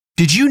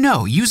Did you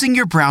know using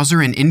your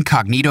browser in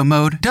incognito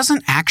mode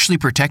doesn't actually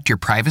protect your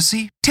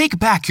privacy? Take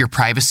back your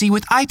privacy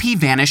with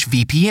IPVanish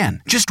VPN.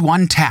 Just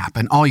one tap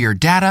and all your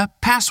data,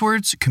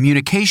 passwords,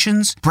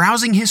 communications,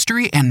 browsing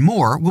history, and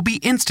more will be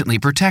instantly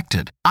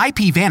protected.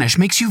 IPVanish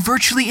makes you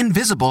virtually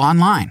invisible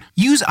online.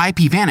 Use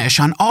IPVanish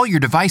on all your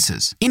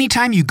devices,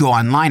 anytime you go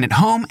online at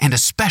home and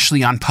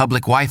especially on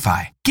public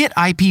Wi-Fi. Get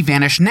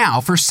IPVanish now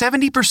for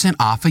 70%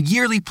 off a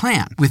yearly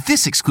plan with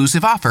this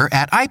exclusive offer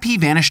at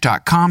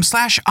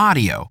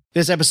ipvanish.com/audio.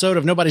 This episode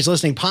of Nobody's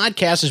Listening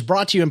podcast is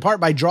brought to you in part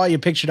by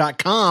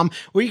DrawYouAPicture.com,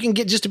 where you can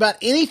get just about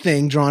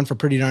anything drawn for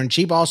pretty darn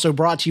cheap. Also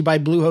brought to you by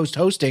Bluehost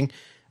Hosting.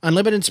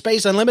 Unlimited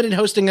space, unlimited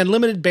hosting,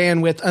 unlimited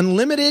bandwidth,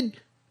 unlimited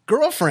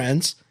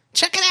girlfriends.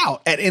 Check it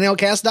out at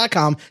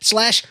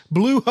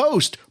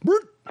nlcast.com/Bluehost.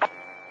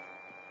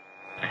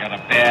 I got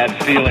a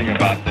bad feeling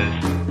about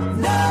this.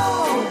 No!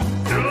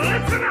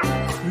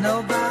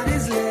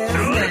 Nobody's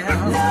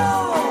listening.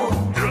 No!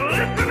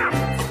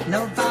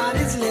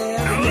 Nobody's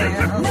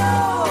listening.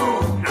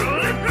 No!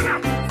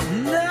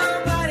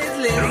 Nobody's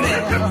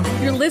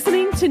listening. You're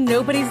listening to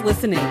Nobody's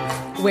Listening,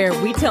 where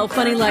we tell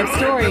funny life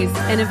stories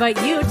and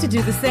invite you to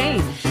do the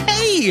same.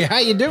 Hey, how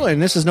you doing?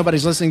 This is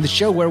Nobody's Listening, the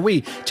show where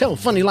we tell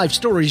funny life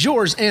stories,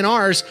 yours and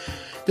ours.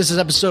 This is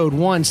episode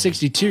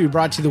 162,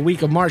 brought to you the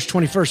week of March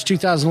 21st,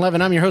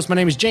 2011. I'm your host. My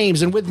name is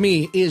James, and with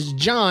me is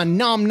John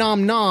Nom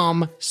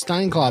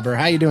Steinklauber.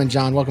 How you doing,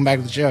 John? Welcome back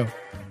to the show.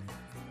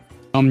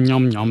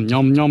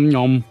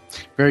 Yum.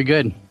 Very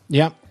good.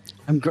 Yep.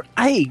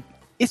 Hey,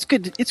 it's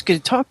good. It's good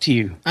to talk to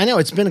you. I know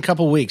it's been a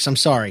couple weeks. I'm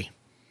sorry.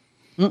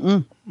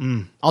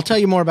 I'll tell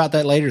you more about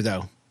that later,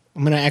 though.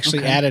 I'm going to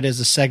actually add it as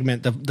a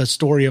segment, the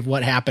story of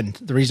what happened,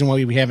 the reason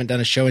why we haven't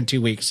done a show in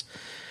 2 weeks.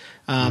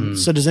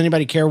 So does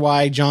anybody care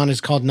why John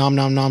is called Nom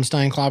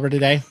Steinklauber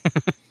today?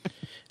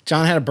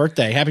 John had a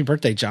birthday. Happy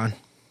birthday, John.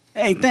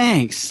 Hey,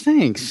 thanks.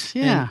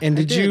 Yeah. And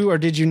did you or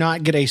did you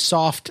not get a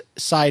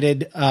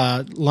soft-sided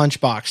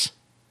lunchbox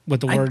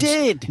with the words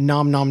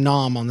Nom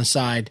on the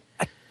side?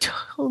 I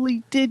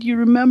totally did. You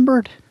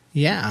remembered?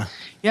 Yeah.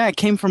 Yeah, it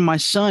came from my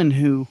son,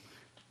 who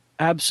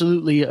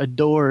absolutely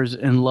adores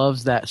and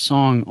loves that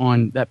song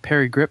that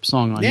Perry Grip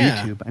song on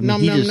YouTube. I mean,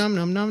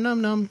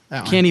 Nom.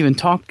 Can't even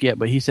talk yet,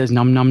 but he says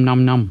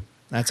nom.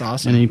 That's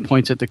awesome. And he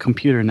points at the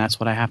computer, and that's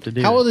what I have to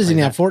do. How old is he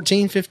now?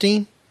 14,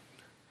 15?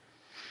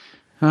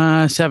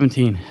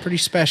 17. Pretty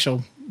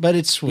special, but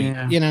it's sweet.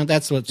 Yeah, you know,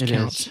 that's what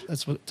counts.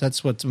 Is.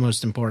 That's what the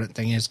most important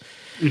thing is.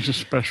 He's a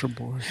special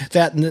boy.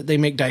 That and they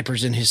make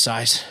diapers in his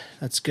size.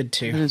 That's good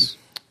too. It is.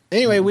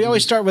 Anyway, we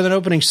always start with an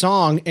opening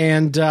song,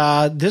 and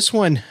this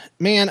one,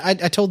 man,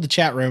 I told the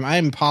chat room, I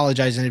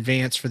apologize in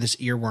advance for this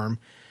earworm,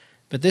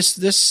 but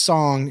this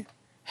song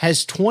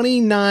has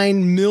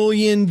 29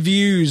 million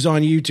views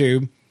on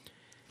YouTube.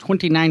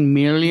 29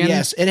 million?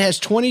 Yes, it has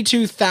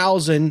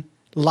 22,000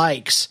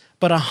 likes,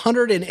 but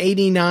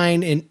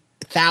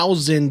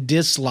 189,000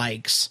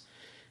 dislikes.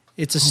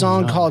 It's a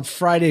song called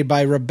Friday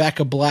by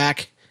Rebecca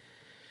Black.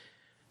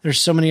 There's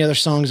so many other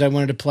songs I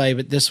wanted to play,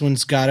 but this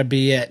one's got to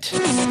be it.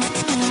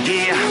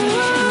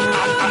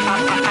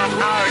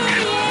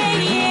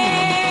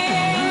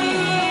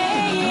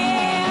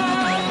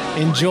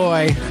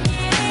 Enjoy.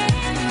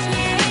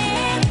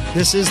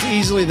 This is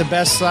easily the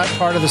best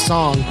part of the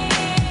song,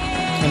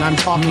 and I'm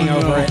talking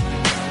over it.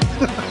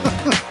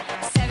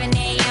 7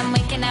 a.m.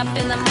 waking up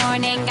in the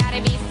morning,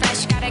 gotta be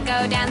fresh, gotta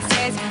go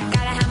downstairs,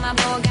 gotta have my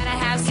bowl, gotta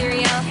have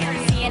cereal,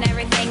 seeing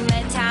everything,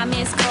 the time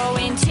is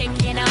going,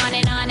 ticking on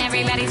and on,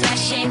 everybody's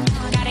rushing,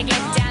 gotta get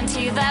down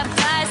to the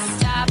bus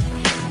stop,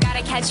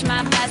 gotta catch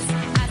my bus,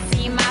 I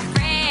see my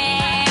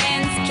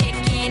friends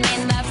kicking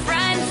in the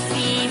front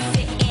seat,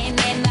 sitting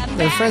in the back.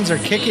 Their friends are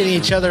kicking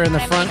each other in the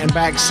front and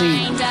back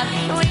seat. Which seat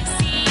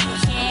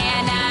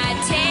can I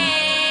take?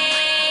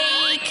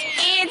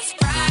 It's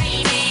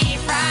Friday,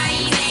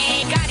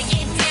 gotta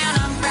get down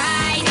on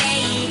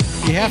Friday.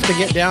 You have to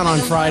get down on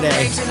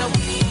Friday.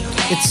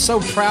 It's so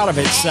proud of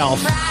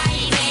itself.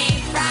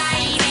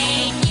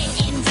 Friday,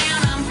 getting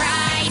down on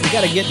Friday. You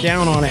got to get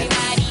down on it.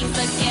 Everybody's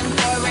looking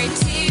forward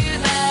to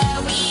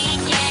the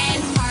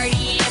weekend.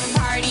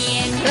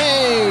 Partying.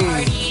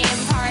 Hey!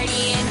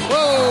 Partying.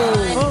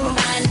 Whoa!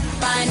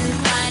 Fun.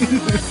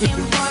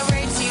 Looking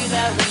forward to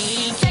the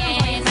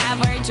weekend.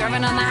 We're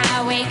driving on the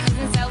highway,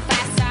 cruising so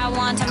fast. I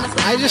want time to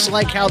slow I just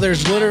like how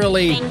there's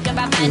literally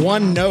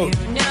one note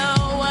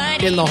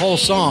in the whole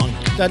song.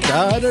 Now you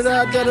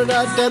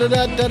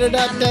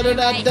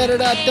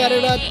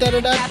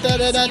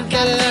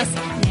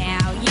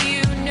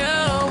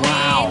know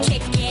it.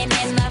 Kicking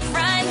in the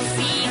front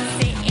seat,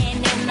 sitting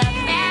in the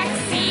back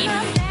seat.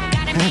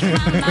 Gotta make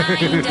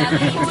my mind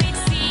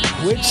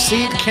up. Which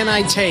seat can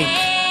I take?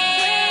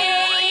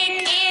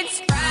 It's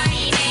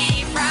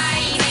Friday.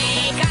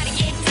 Gotta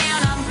get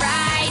down on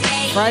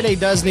Friday. Friday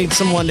does need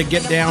someone to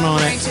get down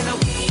on it. To the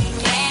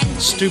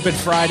weekend. Stupid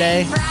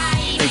Friday.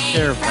 Take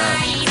care of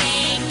that.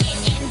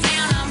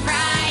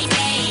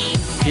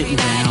 Getting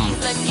down.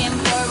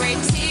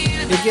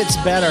 It gets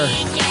better.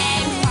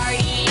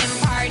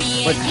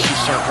 What, did she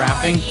start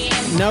rapping?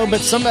 No, but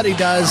somebody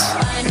does.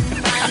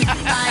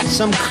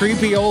 some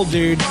creepy old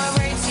dude.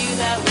 Forward to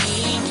the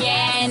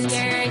weekend.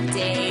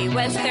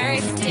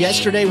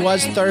 Yesterday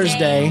was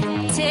Thursday.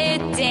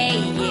 Today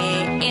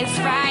is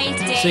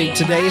Friday. See,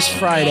 today's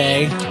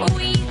Friday.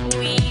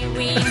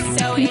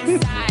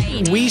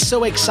 We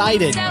so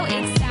excited.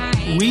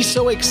 We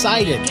so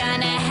excited.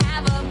 Gonna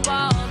have a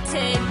ball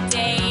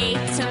today.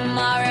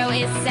 Tomorrow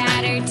is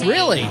Saturday.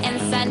 Really? And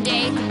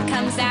Sunday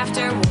comes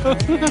after.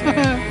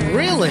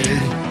 Really?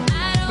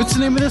 What's the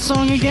name of this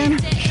song again?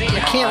 I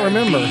can't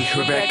remember.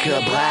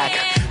 Rebecca Black,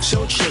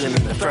 so chillin'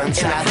 in the front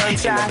side, in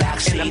the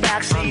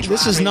backseat.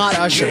 This is not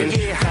Usher.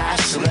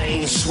 Fast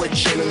lane,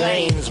 switching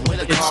lanes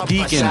with a It's car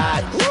Deacon.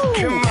 beside.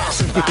 Come on,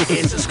 somebody,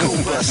 it's a school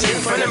bus in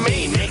front of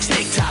me. Makes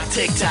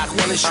tick-tock,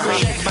 one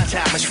street. My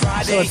time is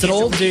Friday. So it's an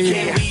old dude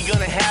We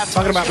gonna have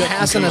talking about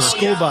passing a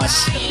school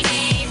bus.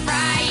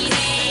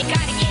 Friday,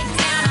 gotta get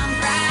down on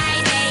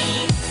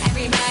Friday.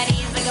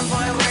 Everybody's looking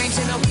forward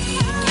to the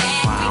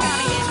weekend. We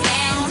gonna get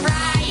down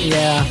Friday.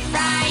 Yeah.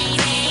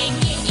 Friday,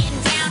 getting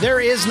down. There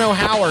is no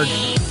Howard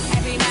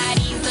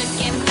Everybody's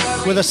looking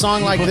forward with a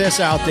song like this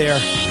out there.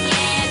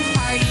 weekend.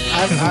 Partying,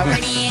 I'm-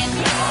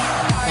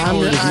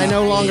 partying. I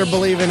no longer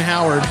believe in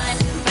Howard.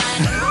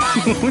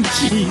 Oh,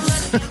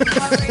 jeez.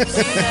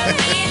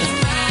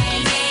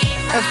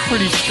 That's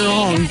pretty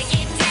strong.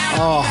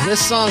 Oh, this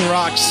song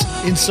rocks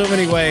in so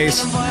many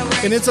ways.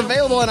 And it's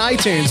available on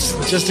iTunes,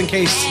 just in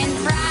case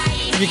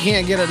you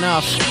can't get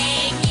enough.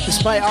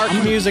 It's by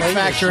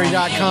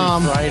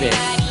ArcMusicFactory.com. Friday.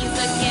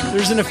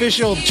 There's an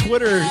official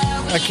Twitter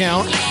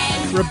account,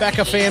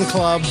 Rebecca Fan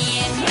Club.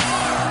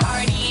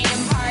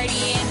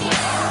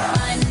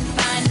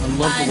 I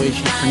love the way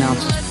she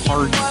pronounces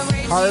party.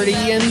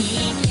 Partying.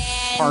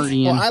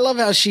 Partying. Well, I love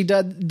how she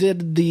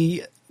did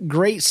the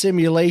great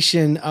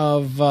simulation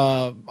of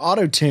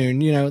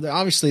auto-tune. You know,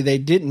 obviously they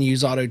didn't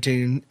use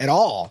auto-tune at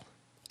all.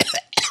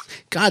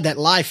 God, that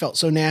lie felt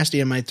so nasty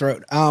in my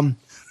throat.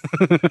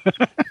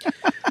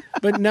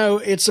 But no,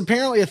 it's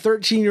apparently a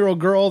 13-year-old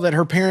girl that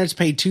her parents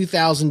paid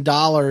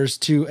 $2,000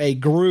 to a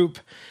group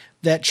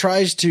that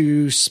tries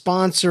to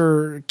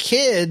sponsor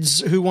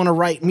kids who want to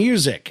write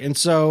music. And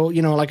so,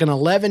 you know, like an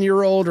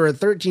 11-year-old or a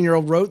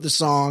 13-year-old wrote the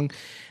song.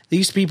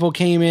 These people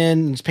came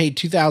in and paid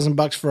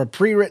 $2,000 for a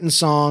pre-written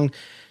song.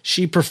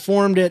 She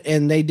performed it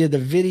and they did the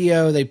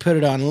video. They put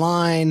it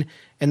online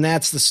and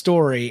that's the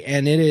story.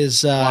 And it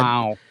is,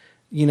 Wow.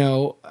 you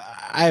know,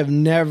 I have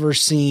never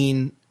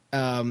seen,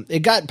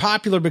 it got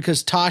popular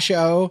because Tasha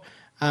O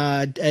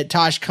at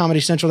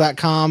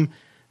ToshComedyCentral.com.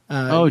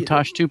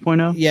 Tosh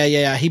 2.0?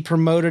 Yeah. He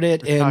promoted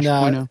it and, Tosh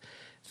 2.0.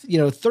 you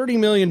know, 30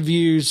 million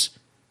views,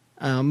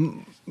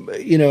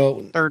 you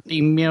know,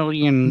 30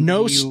 million.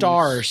 no views.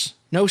 stars.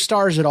 No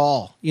stars at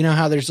all. You know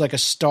how there's like a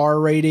star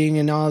rating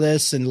and all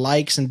this and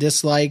likes and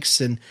dislikes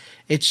and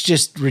it's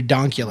just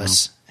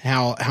redonkulous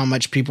how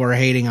much people are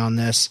hating on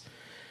this.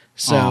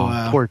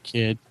 So Poor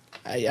kid.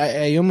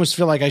 I almost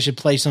feel like I should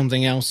play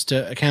something else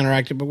to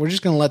counteract it, but we're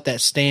just going to let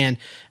that stand.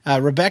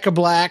 Rebecca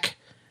Black,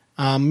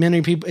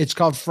 many people, it's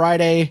called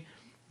Friday.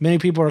 Many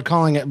people are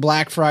calling it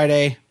Black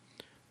Friday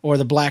or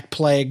the Black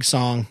Plague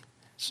song.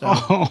 So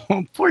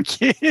Oh, poor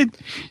kid.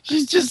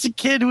 She's just a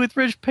kid with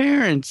rich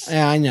parents.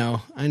 yeah, I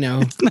know.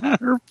 It's not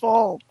her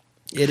fault.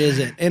 It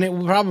isn't. And it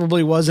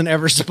probably wasn't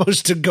ever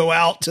supposed to go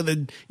out to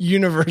the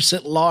universe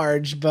at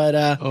large, but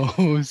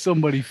Oh,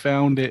 somebody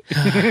found it.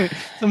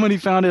 Somebody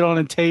found it on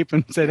a tape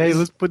and said, hey,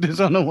 let's put this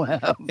on the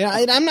web. yeah,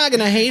 and I'm not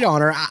going to hate on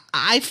her.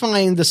 I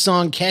find the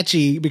song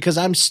catchy because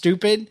I'm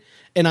stupid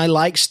and I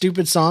like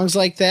stupid songs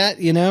like that,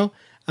 you know?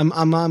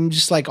 I'm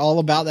just like all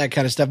about that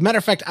kind of stuff. Matter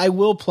of fact, I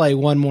will play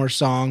one more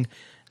song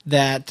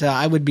that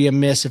I would be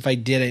amiss if I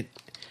didn't.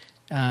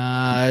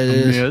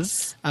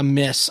 Yes. A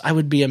miss. I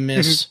would be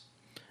amiss.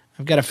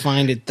 I've got to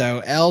find it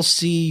though.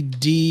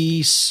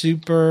 LCD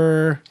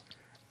Superman.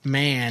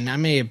 I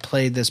may have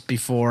played this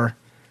before.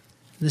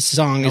 This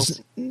song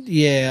is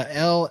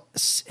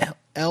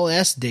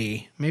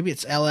LSD. Maybe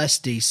it's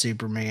LSD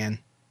Superman.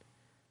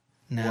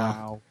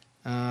 No.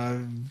 Wow.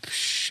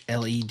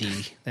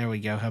 LED. There we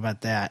go. How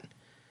about that?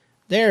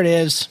 There it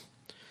is.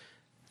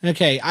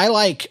 Okay, I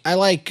like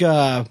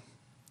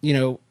you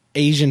know,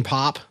 Asian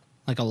pop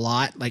like a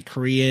lot, like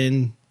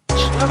Korean. So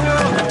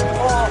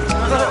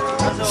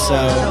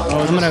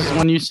I'm This is the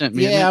one you sent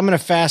me. I'm gonna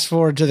fast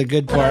forward to the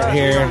good part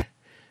here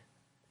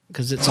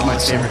because it's my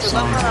awesome. favorite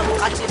song.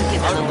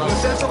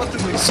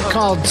 It's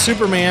called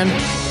Superman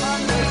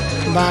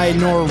by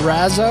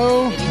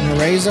Norazo.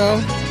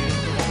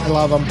 I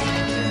love him.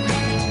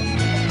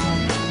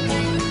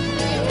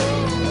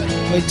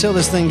 Wait till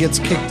this thing gets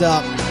kicked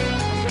up.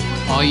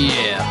 Oh,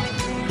 yeah.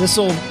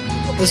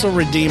 This'll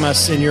redeem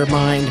us in your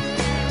mind.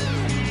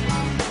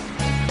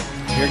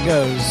 Here it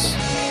goes.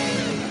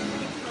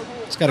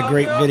 It's got a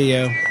great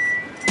video.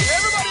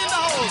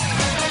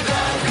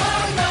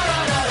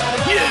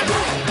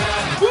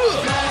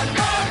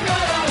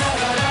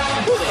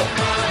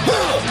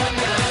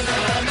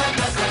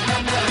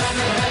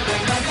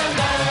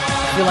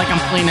 I feel like I'm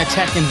playing a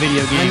Tekken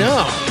video game. I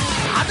know.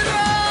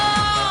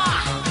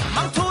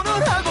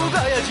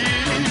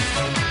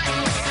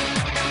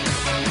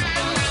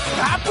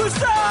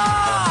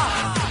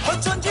 아플싸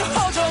어쩐지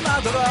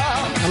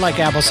허전하더라 I like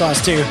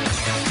applesauce too.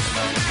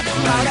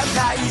 빨간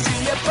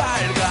다이즈의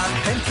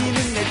빨간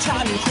팬티는 내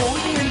찬이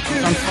보이는 그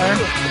On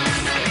fire?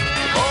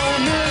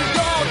 오늘도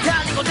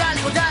달리고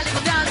달리고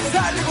달리고 달리고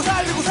달리고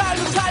달리고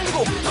달리고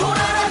달리고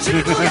돌아라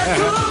지구의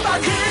두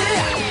바퀴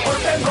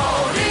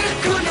올빼머리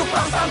근육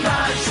빵빵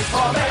난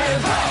슈퍼맨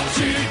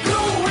지구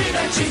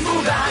위의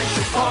친구란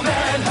슈퍼맨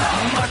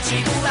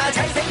멋지구나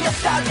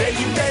잘생겼다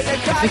매일매일 I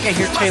think I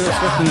hear Taylor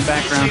Swift in the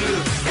background.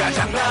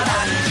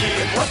 장난아니지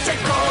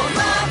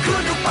어쨌거나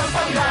근육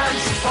빵빵 난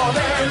슈퍼맨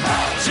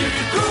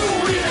지구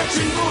위의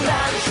친구란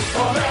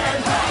슈퍼맨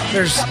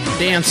There's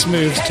dance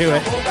moves to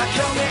it.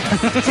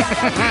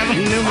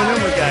 Numa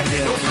got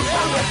it.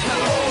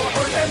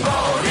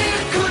 올빼머리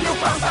근육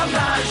빵빵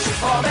난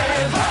슈퍼맨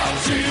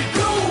지구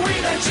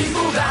위의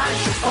친구란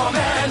슈퍼맨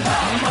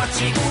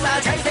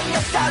멋지구나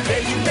잘생겼다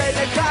매일매일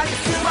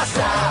카리스마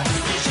스타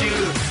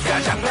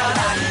이슈가 장난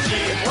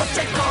아니지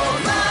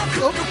어쨌거나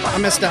I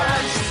messed up.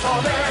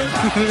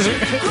 What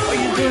are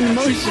you doing the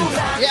motions?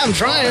 Yeah, I'm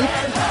trying.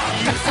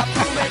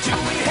 작품에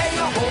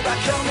주의해요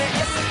호박형의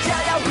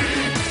S자야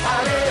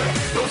위아래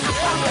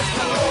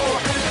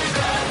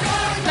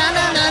Na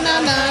na na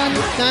na na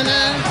na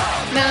na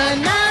na na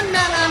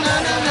na na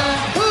na na.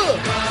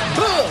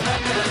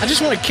 I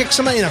just want to kick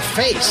somebody in the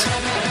face.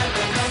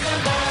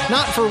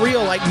 Not for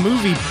real, like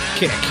movie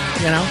kick,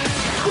 you know?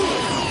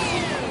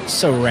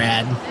 So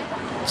rad.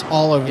 It's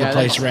all over the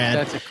place rad.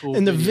 That's a cool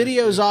and the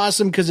video. video's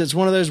awesome because it's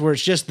one of those where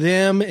it's just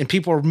them and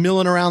people are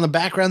milling around in the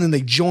background and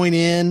they join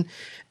in.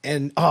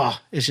 And,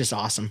 it's just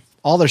awesome.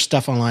 All their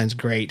stuff online is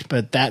great,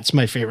 but that's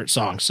my favorite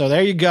song. So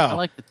there you go. I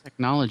like the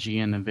technology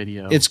in the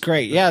video. It's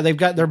great. Yeah, they've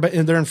got they're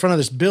in front of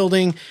this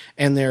building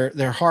and they're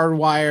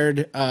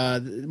hardwired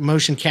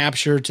motion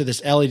capture to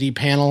this LED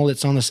panel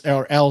that's on this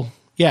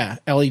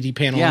LED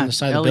panel on the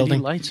side of the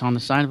building. lights on the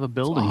side of a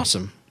building.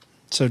 Awesome.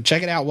 So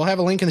check it out. We'll have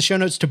a link in the show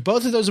notes to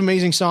both of those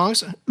amazing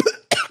songs.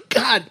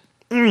 God.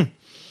 To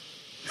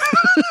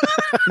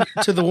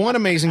the one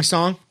amazing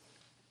song.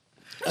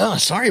 Oh,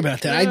 sorry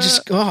about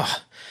that.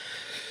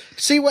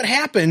 See what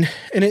happened,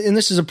 and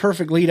this is a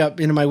perfect lead up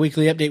into my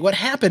weekly update. What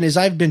happened is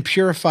I've been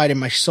purified in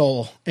my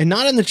soul, and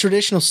not in the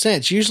traditional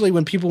sense. Usually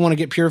when people want to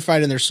get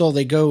purified in their soul,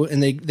 they go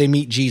and they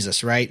meet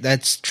Jesus, right?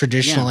 That's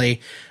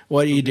traditionally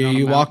what you do.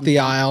 You walk the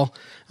aisle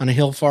on a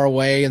hill far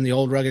away and the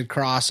old rugged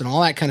cross and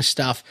all that kind of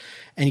stuff,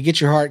 and you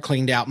get your heart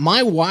cleaned out.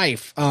 My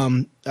wife,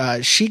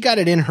 she got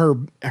it in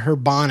her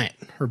bonnet,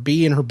 her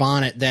bee in her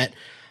bonnet, that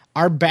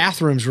our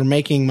bathrooms were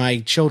making my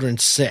children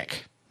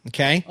sick.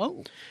 Okay?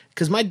 Oh.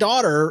 Because my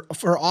daughter,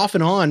 for off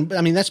and on,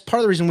 I mean, that's part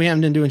of the reason we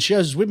haven't been doing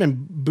shows is we've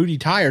been booty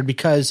tired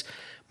because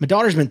my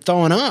daughter's been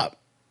throwing up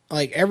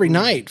like every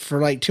night for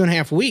like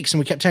 2.5 weeks. And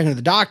we kept taking her to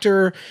the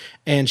doctor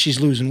and she's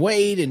losing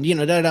weight and,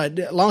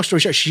 long story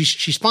short,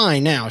 she's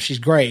fine now. She's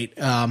great.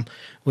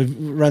 We've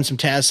run some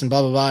tests and blah,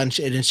 blah, blah. And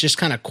it's just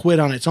kind of quit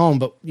on its own.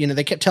 But,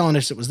 they kept telling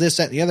us it was this,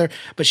 that, and the other.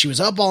 But she was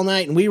up all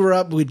night and we were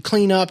up. We'd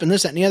clean up and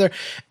this, that, and the other.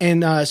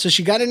 And so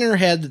she got it in her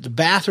head that the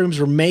bathrooms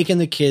were making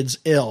the kids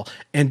ill.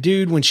 And,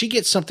 dude, when she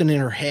gets something in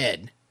her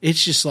head,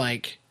 it's just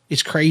like,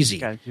 it's crazy.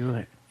 Gotta do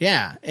it.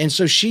 Yeah. And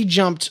so she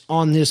jumped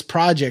on this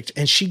project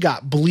and she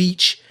got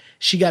bleach.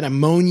 She got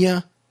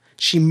ammonia.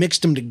 She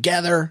mixed them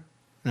together.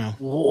 No,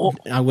 whoa.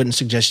 I wouldn't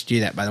suggest you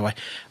do that, by the way.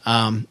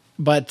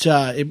 But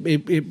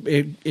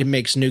it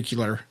makes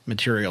nuclear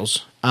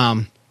materials.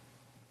 But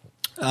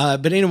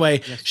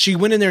anyway, she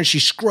went in there and she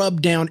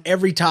scrubbed down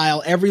every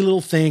tile, every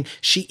little thing.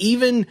 She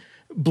even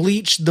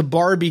bleached the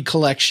Barbie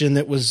collection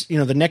that was,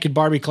 the naked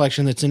Barbie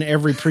collection that's in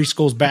every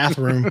preschool's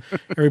bathroom,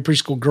 every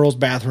preschool girl's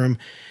bathroom.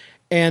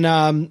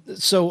 And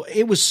so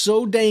it was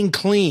so dang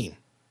clean.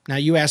 Now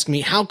you ask me,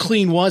 how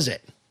clean was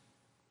it?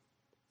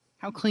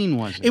 How clean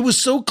was it? It was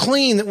so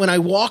clean that when I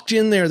walked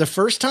in there the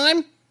first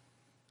time,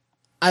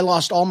 I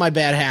lost all my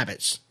bad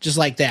habits. Just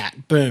like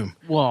that. Boom.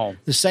 Whoa.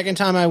 The second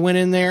time I went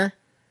in there,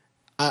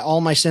 all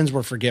my sins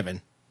were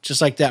forgiven.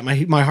 Just like that.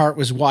 My heart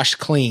was washed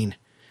clean.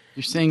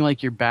 You're saying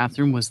like your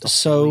bathroom was the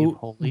so holy of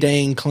holies?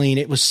 Dang clean.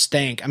 It was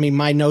stank. I mean,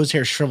 my nose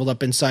hair shriveled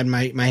up inside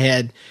my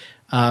head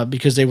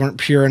because they weren't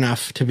pure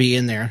enough to be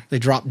in there. They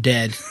dropped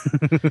dead.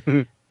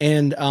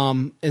 And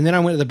then I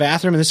went to the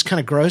bathroom, and this is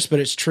kind of gross, but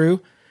it's true.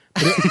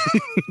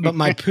 But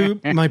my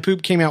poop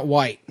came out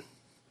white.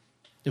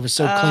 It was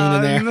so clean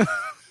in there.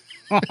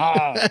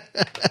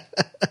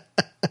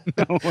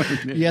 No,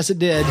 yes, it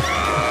did.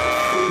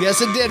 Yes,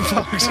 it did,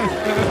 folks.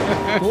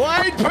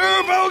 White poop,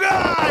 oh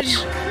gosh!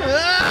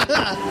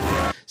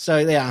 So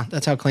yeah,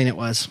 that's how clean it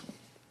was.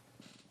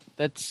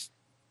 I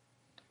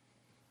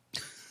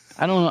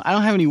don't know. I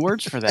don't have any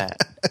words for that.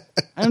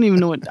 I don't even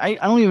know what. I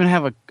don't even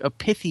have a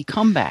pithy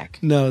comeback.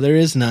 No, there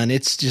is none.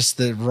 It's just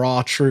the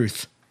raw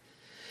truth.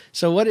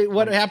 So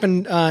what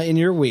happened in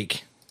your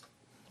week?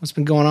 What's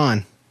been going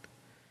on?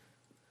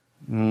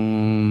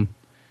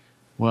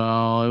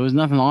 Well, it was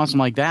nothing awesome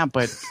like that,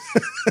 but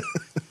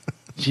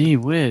gee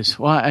whiz.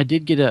 Well, I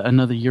did get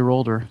another year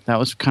older. That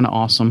was kind of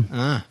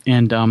awesome.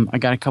 And I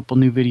got a couple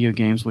new video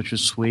games, which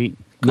was sweet.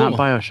 Cool. Not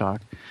BioShock.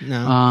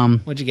 No.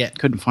 What'd you get?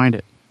 Couldn't find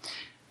it.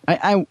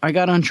 I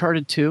got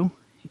Uncharted 2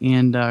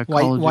 and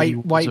Call of Duty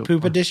White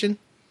Poop Edition?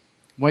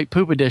 White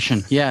Poop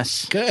Edition,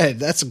 yes. Good.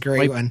 That's a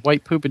great one.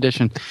 White Poop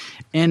Edition.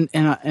 And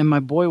my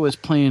boy was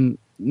playing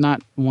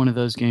not one of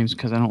those games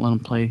because I don't let him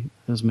play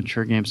those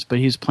mature games, but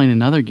he was playing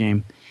another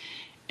game,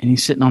 and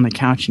he's sitting on the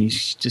couch and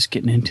he's just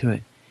getting into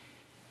it.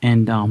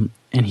 And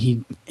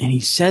he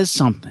says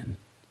something.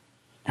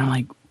 And I'm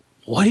like,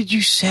 "What did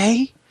you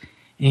say?"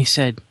 And he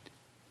said,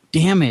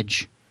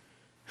 "Damage."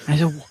 And I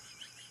said,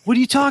 "What are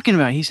you talking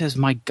about?" He says,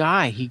 "My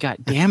guy, he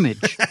got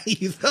damage."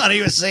 You thought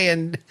he was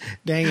saying,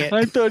 "Dang it."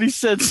 I thought he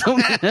said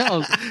something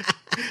else.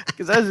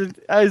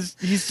 Because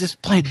he's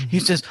just playing. He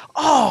says,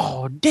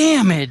 "Oh,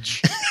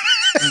 damage."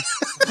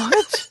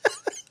 What?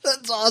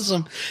 That's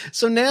awesome.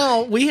 So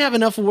now we have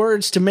enough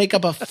words to make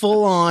up a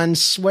full-on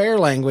swear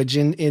language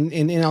in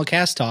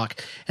NLCast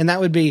talk, and that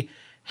would be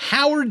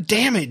Howard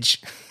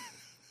Damage.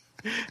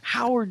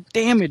 Howard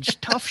Damage,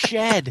 tough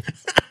shed.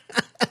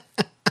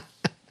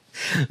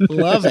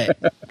 Love it.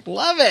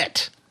 Love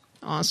it.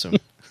 Awesome.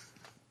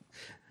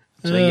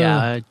 So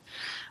yeah,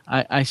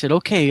 I said,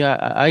 okay,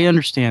 I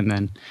understand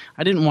then.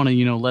 I didn't want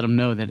to, let him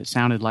know that it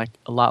sounded like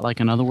a lot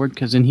like another word,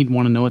 because then he'd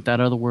want to know what that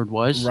other word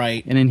was.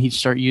 Right. And then he'd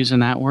start using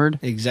that word.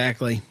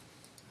 Exactly.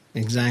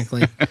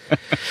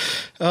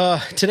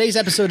 Today's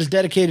episode is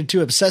dedicated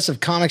to obsessive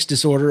comics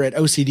disorder at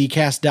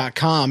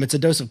OCDcast.com. It's a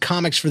dose of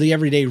comics for the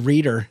everyday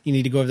reader. You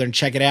need to go over there and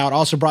check it out.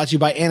 Also brought to you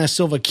by Anna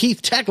Silva,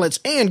 Keith Techlitz,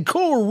 and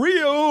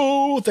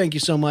Corio. Thank you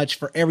so much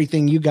for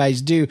everything you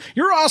guys do.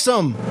 You're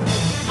awesome.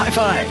 High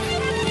five.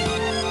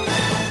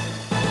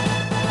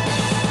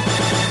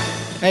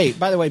 Hey,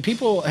 by the way,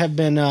 people have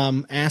been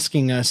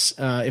asking us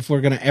if we're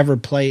going to ever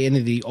play any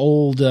of the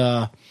old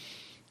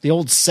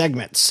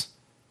segments.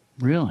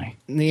 Really?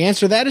 And the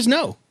answer to that is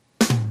no.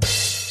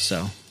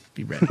 So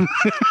be ready.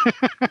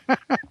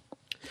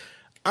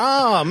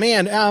 Oh,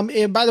 man.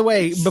 By the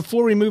way,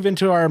 before we move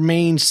into our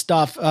main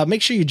stuff,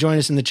 make sure you join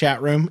us in the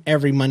chat room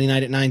every Monday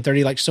night at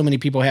 9:30, like so many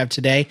people have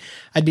today.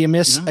 I'd be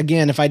amiss,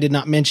 again, if I did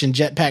not mention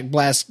Jetpack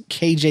Blast,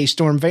 KJ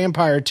Storm,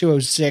 Vampire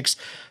 206,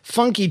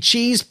 Funky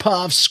Cheese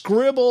Puff,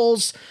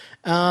 Scribbles,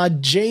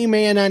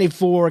 J-Man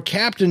 94,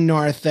 Captain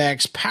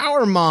Narthex,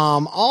 Power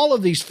Mom, all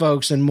of these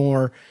folks and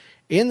more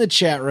in the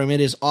chat room. It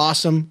is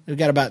awesome. We've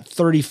got about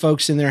 30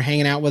 folks in there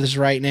hanging out with us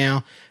right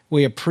now.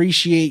 We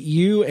appreciate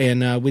you,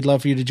 and we'd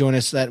love for you to join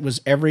us. That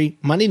was every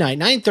Monday night,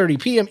 9:30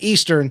 p.m.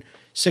 Eastern,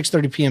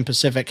 6:30 p.m.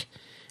 Pacific.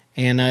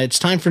 And it's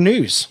time for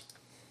news.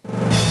 Okay.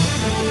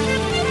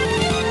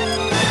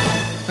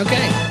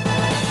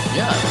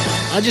 Yeah.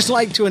 I'd just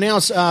like to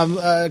announce,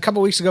 a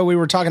couple weeks ago we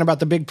were talking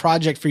about the big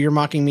project for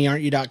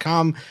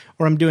You'reMockingMeAren'tYou.com,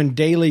 where I'm doing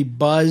daily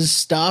buzz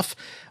stuff.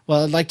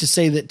 Well, I'd like to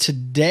say that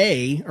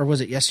today, or was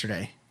it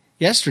yesterday?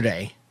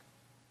 Yesterday?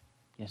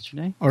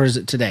 Or is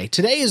it today?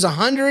 Today is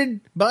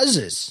 100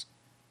 buzzes.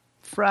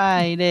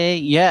 Friday.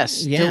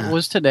 Yes. Yeah. It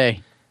was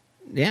today.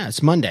 Yeah,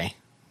 it's Monday.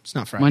 It's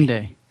not Friday.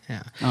 Monday.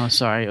 Yeah. Oh,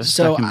 sorry. It was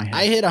so stuck in my head.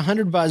 I hit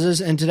 100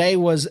 buzzes, and today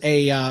was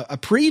a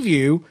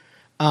preview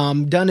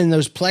done in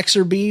those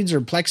plexer beads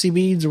or plexi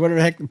beads or whatever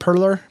the heck,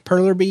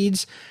 perler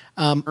beads,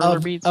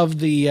 beads? of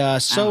the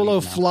Solo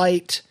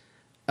Flight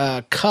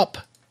cup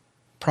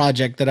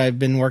project that I've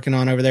been working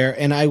on over there.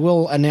 And I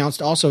will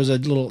announce also as a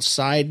little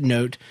side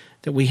note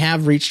that we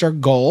have reached our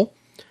goal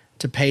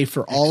to pay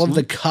for all of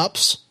the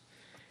cups.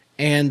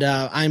 And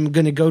I'm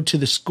going to go to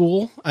the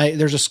school.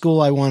 There's a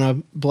school I want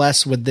to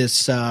bless with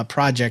this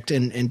project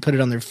and put it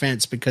on their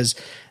fence, because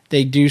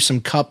they do some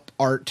cup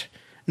art.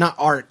 Not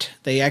art.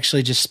 They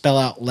actually just spell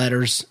out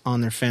letters on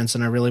their fence,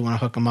 and I really want to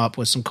hook them up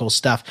with some cool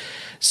stuff.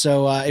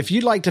 So if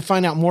you'd like to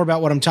find out more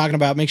about what I'm talking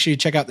about, make sure you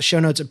check out the show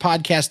notes at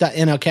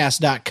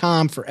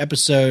podcast.nlcast.com for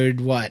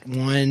episode,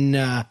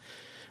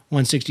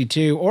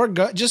 162. Or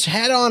just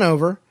head on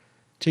over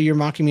to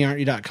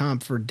You'reMockingMeAren'tYou.com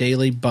for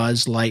daily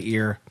Buzz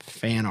Lightyear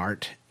fan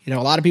art. A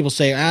lot of people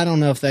say, I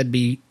don't know if that'd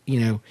be,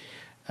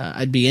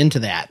 I'd be into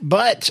that.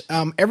 But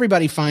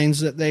everybody finds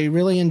that they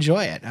really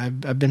enjoy it.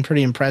 I've been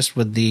pretty impressed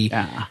with the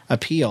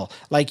appeal.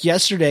 Like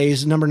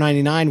yesterday's number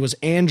 99 was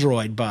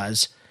Android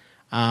Buzz.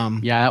 Yeah,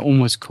 that one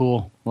was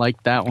cool.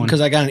 Like that one.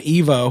 Because I got an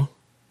Evo,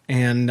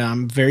 and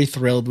I'm very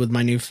thrilled with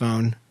my new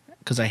phone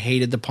because I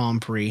hated the Palm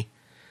Pre.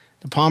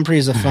 The Palm Pre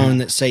is a phone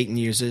that Satan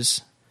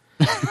uses.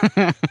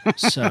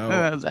 So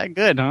was that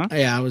good, huh?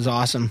 Yeah, it was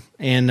awesome.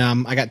 And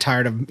I got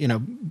tired of,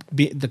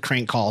 the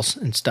crank calls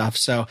and stuff.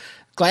 So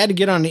glad to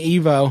get on the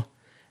Evo,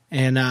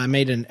 and I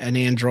made an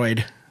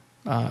Android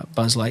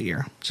Buzz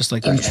Lightyear, just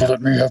like Thanks for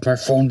letting me have my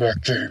phone back,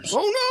 James.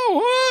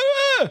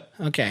 Oh, no!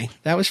 Okay,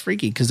 that was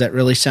freaky because that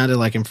really sounded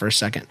like him for a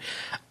second.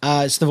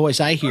 It's the voice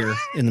I hear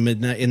in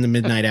the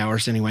midnight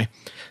hours, anyway.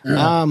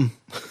 Yeah.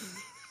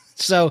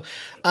 So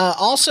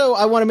also,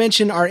 I want to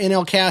mention our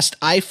NLCast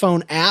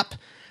iPhone app.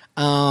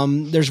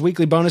 There's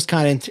weekly bonus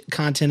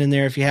content in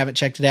there if you haven't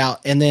checked it out.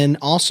 And then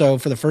also,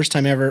 for the first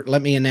time ever,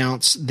 let me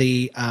announce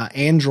the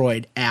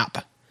Android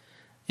app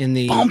in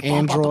the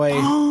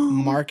Android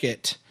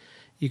market.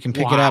 You can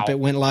pick it up. It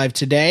went live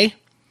today.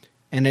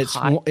 and it's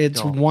Hot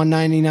dog.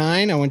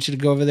 $199. I want you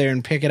to go over there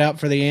and pick it up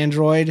for the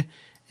Android,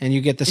 and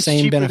you get the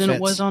same cheaper benefits than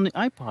it was on the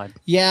iPod.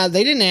 Yeah,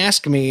 they didn't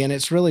ask me, and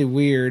it's really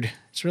weird.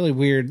 It's really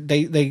weird.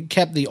 They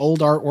kept the old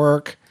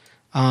artwork.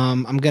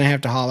 I'm gonna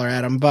have to holler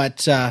at them,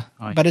 but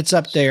it's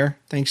up there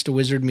thanks to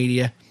Wizard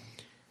Media.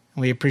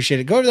 We appreciate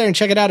it. Go over there and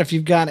check it out if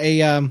you've got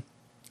an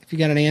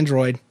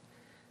Android.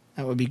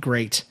 That would be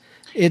great.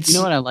 You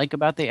know what I like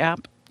about the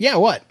app? Yeah,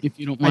 what? If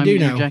you don't mind me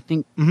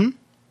interjecting. Mm-hmm.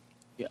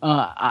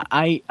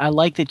 I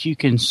like that you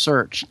can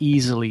search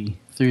easily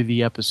through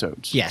the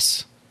episodes.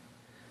 Yes.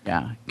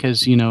 Yeah,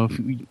 because, a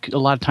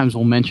lot of times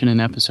we'll mention an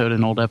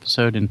old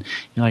episode, and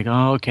you're like,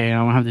 oh, okay, I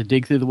don't have to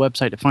dig through the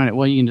website to find it.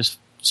 Well, you can just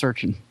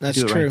search and do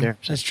it right there.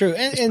 That's true.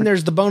 And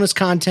there's the bonus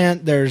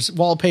content. There's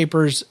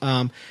wallpapers.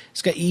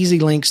 It's got easy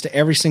links to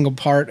every single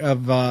part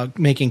of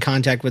making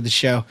contact with the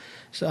show.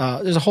 So,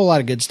 there's a whole lot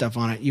of good stuff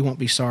on it. You won't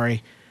be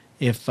sorry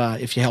if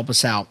you help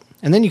us out.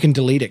 And then you can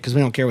delete it because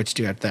we don't care what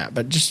you do after that.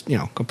 But just,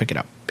 go pick it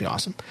up. It'd be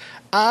awesome.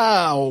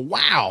 Oh,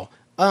 wow.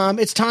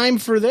 It's time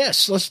for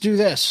this. Let's do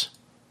this.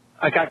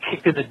 I got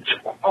kicked in the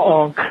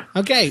junk.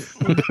 Okay.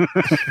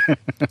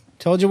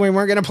 Told you we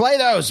weren't going to play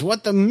those.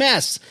 What the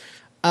mess.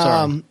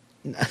 Sorry.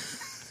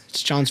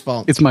 It's John's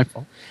fault. It's my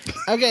fault.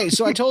 Okay,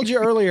 so I told you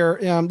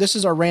earlier, this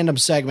is our random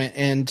segment,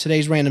 and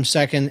today's random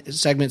segment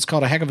is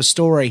called A Heck of a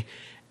Story.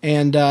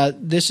 And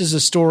this is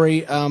a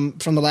story from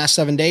the last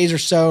 7 days or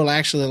so,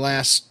 actually the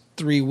last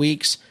 3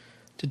 weeks,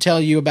 to tell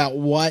you about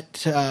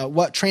what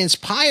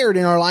transpired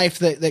in our life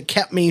that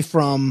kept me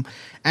from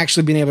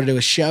actually being able to do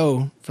a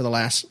show for the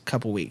last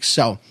couple weeks.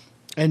 So,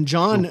 and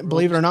John,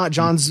 believe it or not,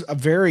 John's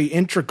very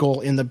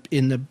integral in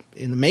the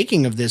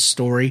making of this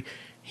story.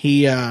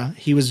 He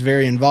was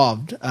very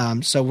involved.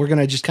 So we're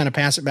gonna just kind of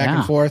pass it back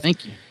and forth.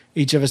 Thank you.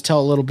 Each of us tell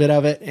a little bit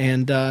of it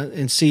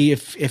and see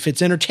if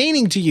it's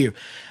entertaining to you.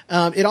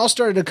 It all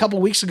started a couple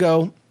weeks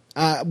ago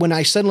when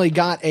I suddenly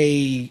got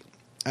a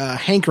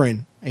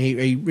hankering,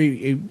 a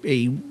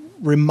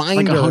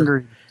reminder, like a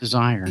hungry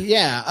desire,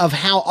 of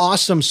how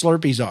awesome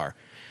Slurpees are.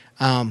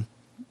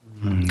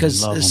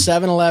 Because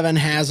 7-Eleven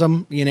has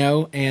them,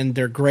 and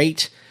they're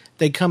great.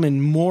 They come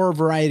in more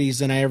varieties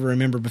than I ever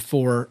remember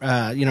before.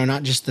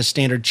 Not just the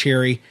standard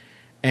cherry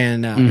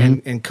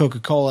and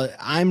Coca-Cola.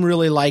 I'm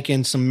really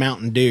liking some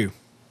Mountain Dew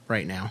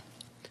right now.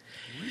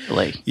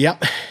 Really?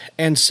 Yep.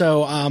 And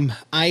so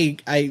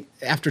I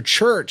after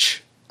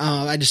church,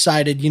 I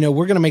decided,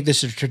 we're going to make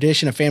this a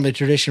tradition, a family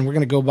tradition. We're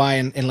going to go by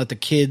and let the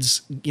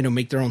kids,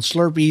 make their own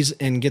Slurpees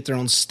and get their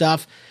own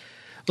stuff.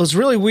 It was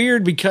really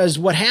weird because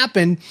what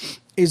happened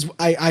is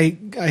I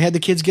had the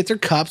kids get their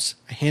cups.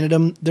 I handed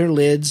them their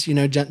lids.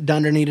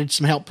 Dunder needed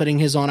some help putting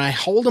his on. I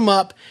hold them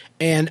up,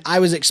 and I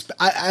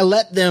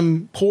let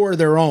them pour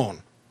their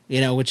own,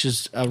 which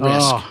is a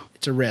risk. Oh,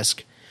 it's a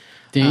risk.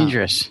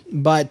 Dangerous.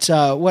 But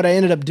what I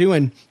ended up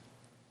doing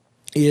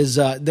is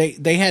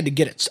they had to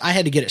get it. I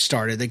had to get it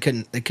started. They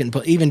couldn't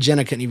pull. Even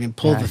Jenna couldn't even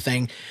pull the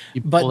thing.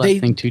 You pull that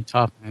thing too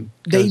tough, and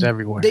it goes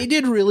everywhere. They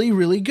did really,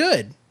 really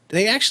good.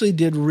 They actually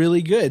did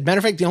really good. Matter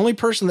of fact, the only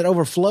person that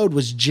overflowed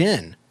was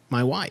Jen,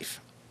 my wife,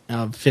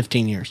 of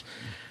 15 years.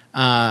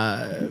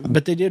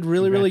 But they did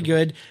really, really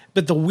good.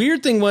 But the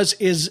weird thing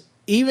is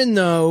even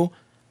though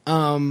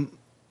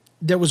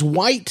there was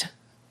white,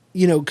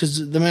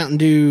 because the Mountain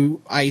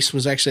Dew ice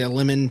was actually a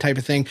lemon type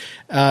of thing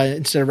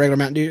instead of regular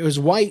Mountain Dew, it was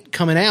white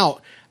coming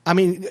out. I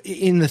mean,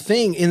 in the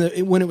thing,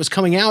 when it was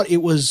coming out,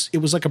 it was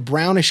like a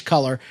brownish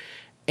color,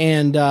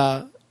 and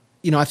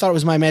I thought it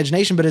was my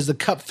imagination. But as the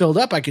cup filled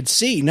up, I could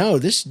see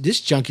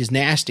this junk is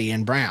nasty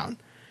and brown,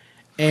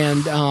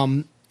 and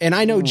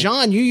I know,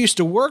 John, you used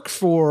to work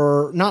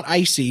for not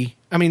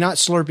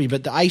Slurpee,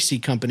 but the Icy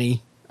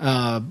company.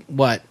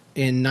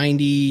 In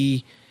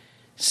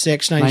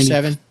 96,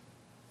 97?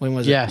 When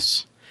was it?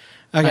 Yes.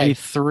 Okay.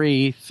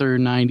 93 through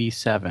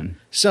 97.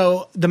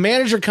 So the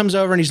manager comes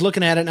over and he's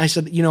looking at it, and I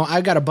said,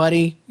 I've got a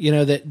buddy,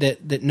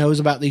 that knows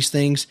about these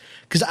things.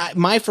 Because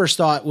my first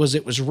thought was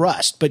it was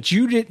rust, but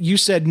you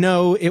said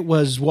no, it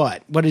was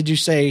what? What did you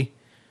say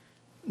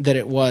that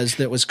it was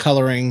that was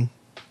coloring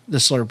the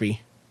Slurpee?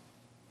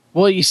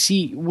 Well, you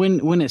see,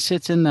 when it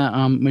sits in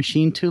the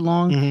machine too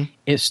long,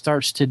 it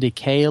starts to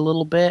decay a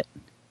little bit,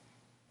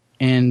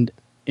 and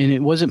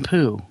it wasn't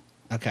poo.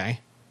 Okay.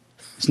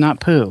 It's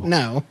not poo.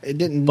 No, it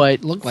didn't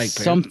look like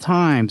poo.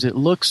 Sometimes it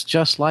looks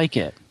just like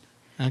it.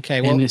 Okay,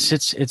 well, and it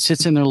sits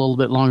in there a little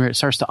bit longer. It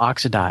starts to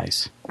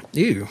oxidize.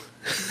 Ew.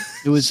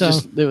 It was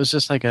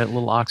just like a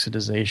little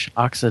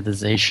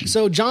oxidization.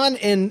 So John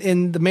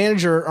and the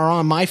manager are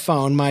on my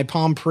phone, my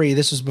Palm Pre.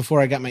 This was before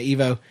I got my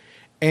Evo,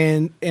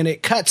 and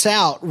it cuts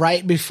out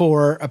right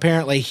before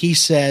apparently he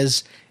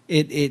says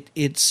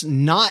it's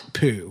not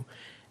poo,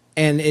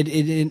 and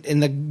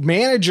and the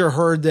manager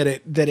heard that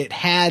it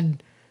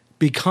had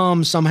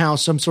become somehow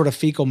some sort of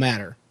fecal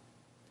matter.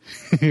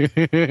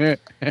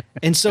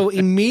 And so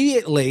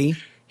immediately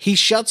he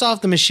shuts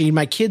off the machine.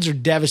 My kids are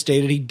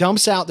devastated. He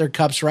dumps out their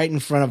cups right in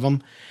front of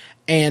them,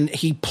 and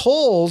he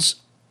pulls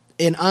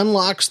and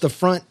unlocks the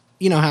front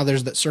you know how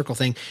there's that circle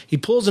thing. He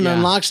pulls and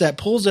unlocks that,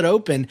 pulls it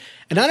open,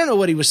 and I don't know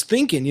what he was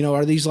thinking. You know,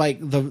 are these like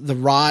the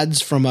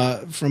rods from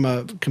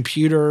a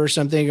computer or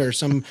something or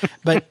some?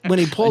 But when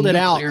he pulled it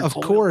out, of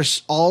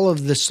course, all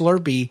of the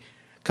Slurpee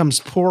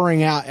comes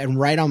pouring out and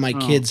right on my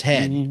kid's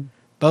head.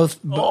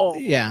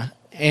 Yeah,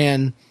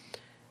 and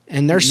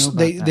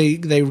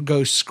they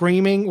go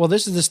screaming. Well,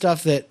 this is the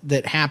stuff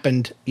that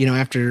happened, you know,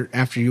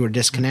 after you were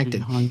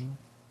disconnected.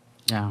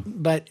 Yeah.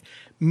 But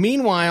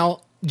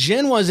meanwhile,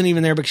 Jen wasn't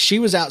even there because she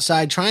was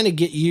outside trying to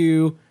get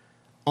you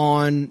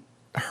on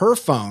her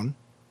phone,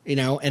 you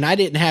know, and I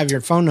didn't have your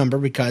phone number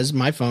because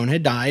my phone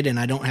had died and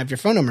I don't have your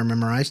phone number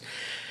memorized.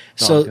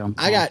 So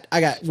I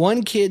got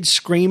one kid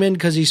screaming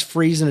because he's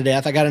freezing to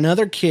death. I got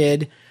another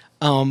kid.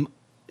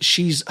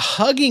 She's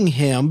hugging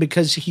him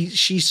because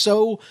she's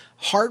so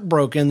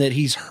heartbroken that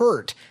he's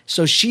hurt.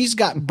 So she's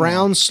got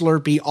brown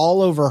Slurpee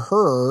all over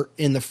her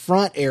in the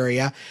front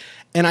area.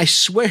 And I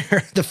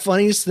swear, the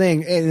funniest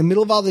thing, in the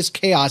middle of all this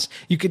chaos,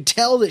 you could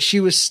tell that she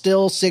was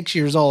still 6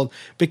 years old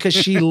because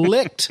she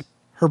licked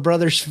her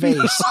brother's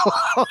face.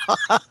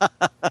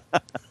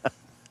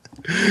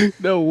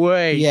 No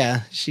way.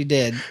 Yeah, she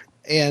did.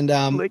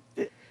 And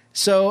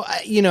so,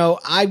 you know,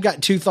 I've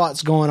got two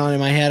thoughts going on in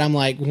my head. I'm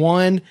like,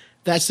 one,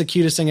 that's the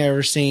cutest thing I've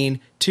ever seen.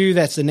 Two,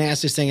 that's the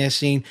nastiest thing I've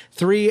seen.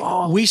 Three,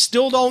 we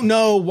still don't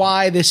know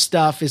why this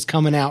stuff is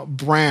coming out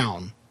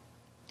brown.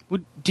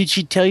 Did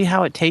she tell you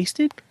how it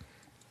tasted?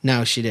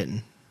 No, she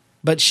didn't.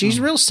 But she's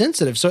real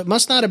sensitive, so it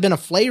must not have been a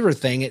flavor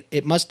thing.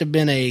 It must have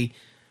been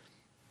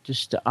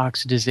just the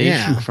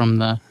oxidization from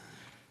the.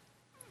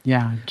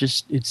 Yeah,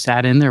 just it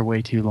sat in there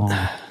way too long.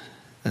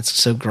 That's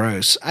so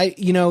gross.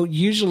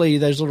 Usually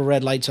those little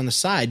red lights on the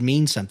side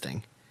mean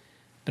something,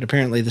 but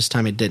apparently this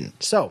time it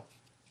didn't. So,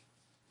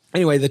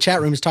 anyway, the chat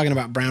room is talking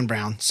about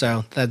brown,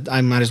 so that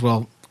I might as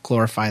well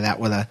glorify that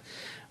with a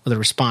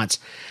response.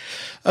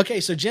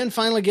 Okay, so Jen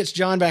finally gets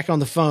John back on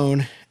the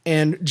phone.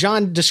 And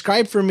John,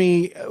 describe for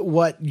me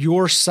what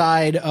your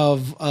side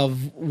of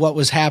what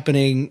was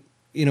happening,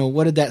 you know,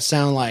 what did that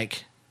sound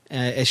like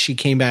as she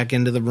came back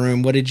into the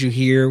room? What did you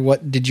hear?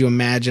 What did you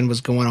imagine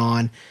was going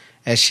on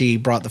as she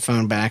brought the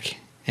phone back?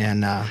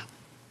 And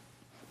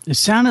it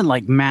sounded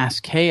like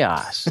mass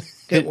chaos.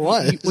 It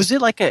was. Was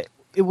it like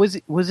was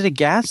it a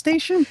gas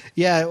station?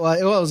 Yeah, well,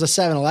 it was a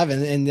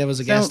 7-Eleven, and there was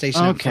a gas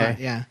station up front.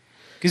 Yeah.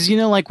 Because, you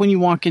know, like when you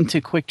walk into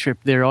Quick Trip,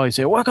 they're always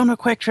say, welcome to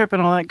Quick Trip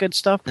and all that good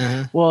stuff.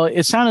 Uh-huh. Well,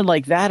 it sounded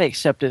like that,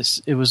 except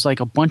it was like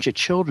a bunch of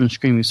children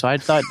screaming. So I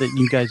thought that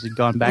you guys had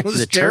gone back to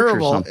the church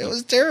or something. It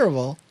was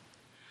terrible.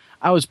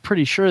 I was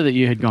pretty sure that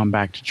you had gone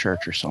back to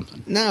church or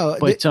something. No.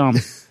 But,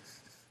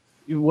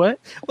 what?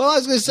 Well, I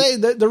was going to say,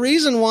 the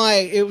reason why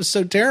it was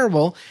so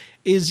terrible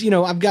is, you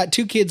know, I've got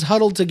two kids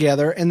huddled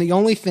together, and the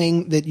only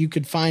thing that you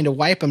could find to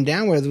wipe them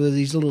down with were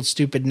these little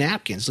stupid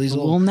napkins, these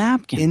little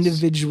napkins,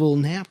 individual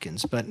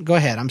napkins. But go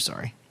ahead, I'm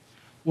sorry.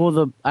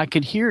 Well, I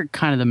could hear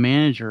kind of the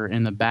manager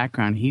in the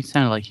background. He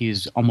sounded like he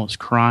was almost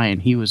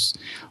crying.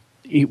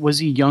 Was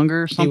he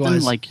younger or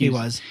something? He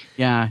was.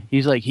 Yeah,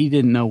 he's like he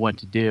didn't know what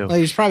to do. Well,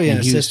 he was probably an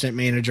assistant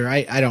manager.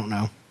 I don't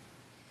know.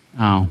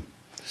 Oh,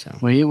 so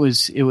well, it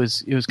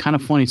was kind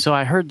of funny. So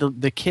I heard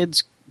the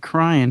kids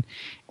crying,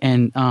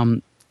 and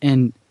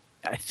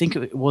I think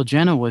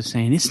Jenna was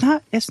saying it's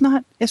not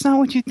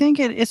what you think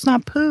it's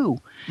not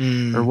poo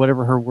or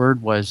whatever her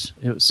word was.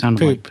 It sounded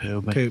poop, like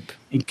poo, but poop.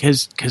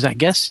 Because I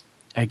guess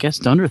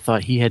Dunder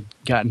thought he had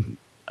gotten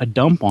a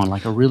dump on,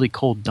 like a really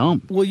cold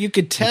dump. Well, you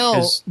could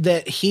tell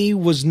that he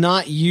was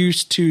not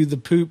used to the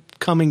poop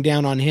coming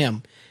down on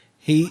him.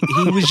 He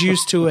was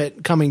used to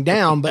it coming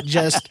down, but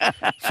just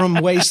from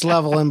waist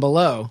level and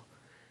below.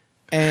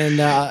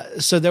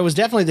 And so there was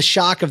definitely the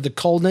shock of the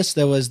coldness.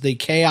 There was the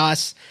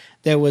chaos.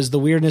 There was the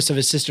weirdness of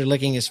his sister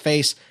licking his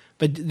face.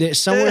 But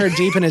somewhere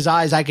deep in his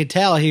eyes, I could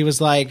tell he was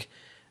like,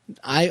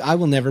 I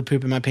will never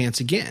poop in my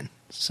pants again.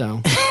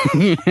 So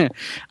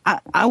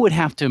I would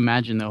have to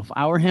imagine, though, if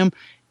I were him,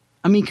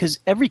 I mean, because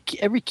every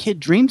kid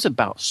dreams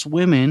about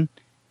swimming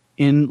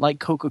in like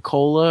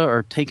Coca-Cola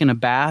or taking a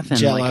bath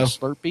in like a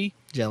Slurpee.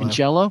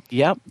 Jello.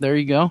 Yep, there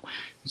you go.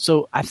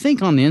 So I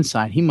think on the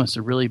inside, he must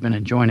have really been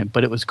enjoying it,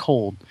 but it was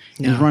cold.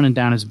 He was running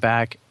down his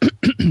back.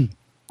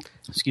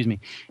 Excuse me.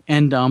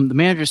 And the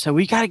manager said,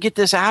 "We got to get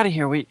this out of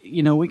here. We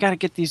got to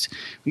get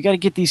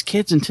these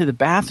kids into the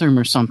bathroom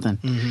or something."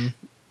 Mm-hmm.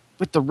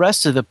 With the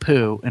rest of the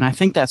poo, and I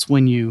think that's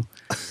when you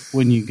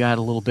got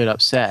a little bit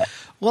upset.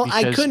 Well,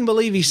 I couldn't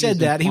believe he said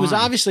that. He was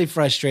obviously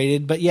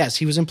frustrated, but yes,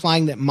 he was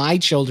implying that my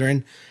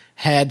children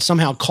had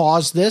somehow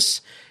caused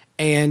this,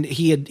 and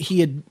he had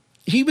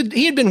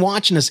been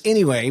watching us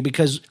anyway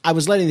because I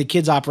was letting the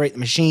kids operate the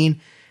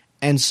machine,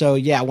 and so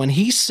yeah, when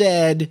he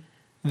said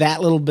that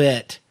little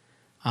bit,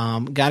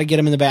 got to get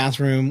him in the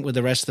bathroom with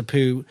the rest of the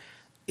poo,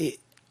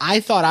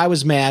 I thought I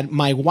was mad.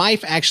 My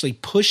wife actually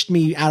pushed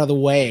me out of the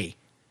way.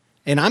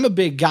 And I'm a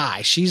big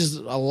guy. She's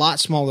a lot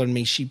smaller than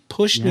me. She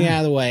pushed me out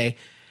of the way,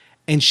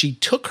 and she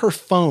took her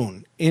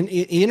phone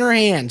in her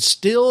hand,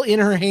 still in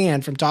her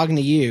hand from talking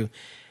to you,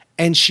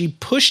 and she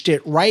pushed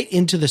it right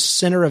into the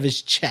center of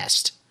his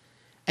chest.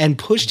 and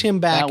pushed him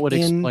back That would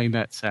in explain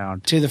that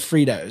sound. to the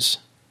Fritos.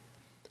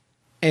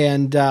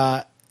 And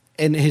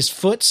his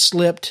foot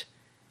slipped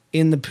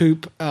in the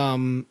poop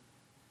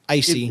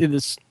icy.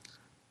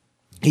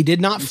 He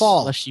did not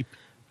fall, slushy.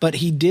 but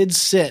he did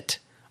sit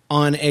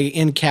on a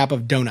end cap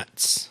of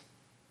donuts.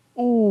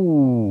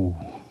 Ooh.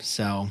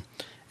 So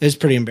it was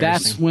pretty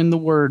embarrassing. That's when the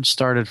words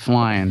started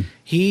flying.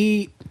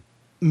 He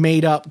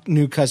made up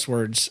new cuss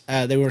words.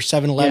 They were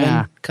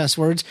 7-Eleven cuss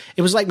words.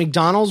 It was like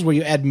McDonald's where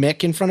you add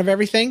Mick in front of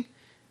everything.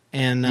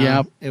 And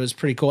it was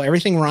pretty cool.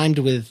 Everything rhymed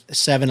with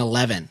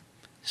 7-Eleven.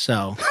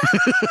 So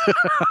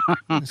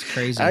that's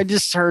crazy. I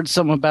just heard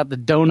something about the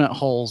donut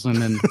holes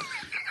and then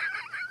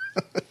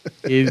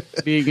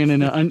it being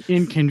in an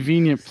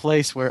inconvenient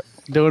place where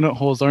donut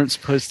holes aren't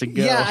supposed to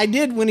go. Yeah, I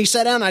did. When he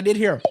sat down, I did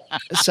hear him.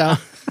 So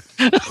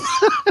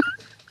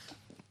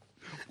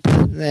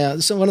yeah,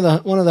 so one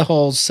of the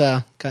holes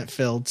got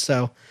filled.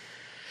 So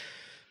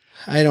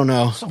I don't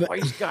know. So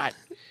he's got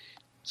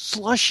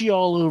slushy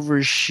all over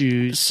his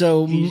shoes.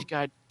 So he's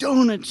got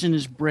donuts in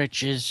his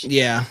britches.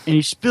 Yeah, and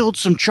he spilled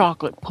some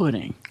chocolate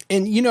pudding.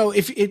 And you know,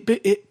 if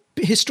it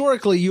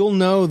historically, you'll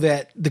know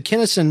that the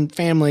Kinnison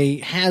family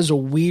has a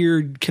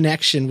weird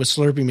connection with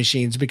Slurpee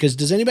machines, because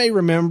does anybody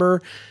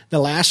remember the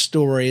last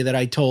story that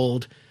I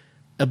told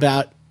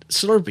about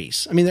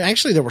Slurpees? I mean,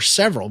 there were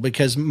several,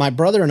 because my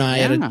brother and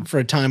I for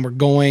a time were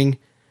going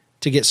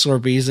to get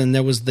Slurpees, and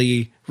there was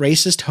the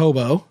racist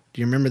hobo.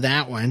 Do you remember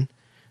that one?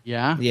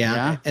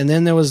 Yeah. And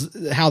then there was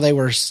how they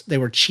were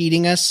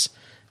cheating us,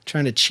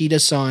 trying to cheat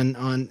us on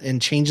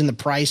and changing the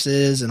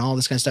prices and all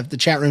this kind of stuff. The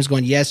chat room's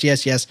going, yes.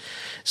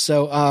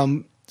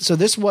 So, so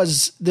this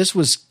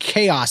was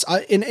chaos.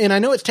 And I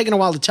know it's taken a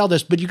while to tell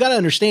this, but you got to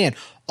understand,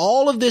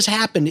 all of this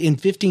happened in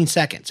 15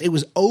 seconds. It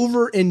was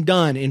over and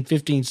done in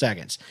 15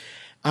 seconds.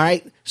 All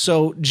right.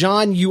 So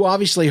John, you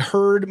obviously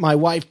heard my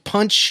wife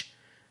punch.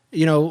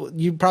 You know,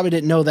 you probably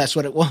didn't know that's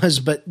what it was,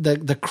 but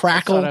the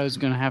crackle. I thought I was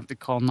going to have to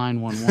call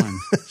 911.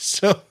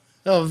 So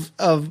of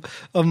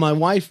my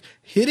wife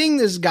hitting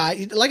this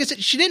guy. Like I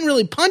said, she didn't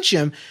really punch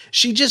him.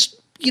 She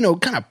just,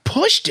 kind of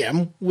pushed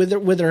him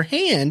with her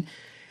hand.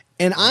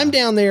 And I'm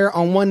down there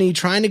on one knee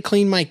trying to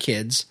clean my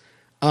kids.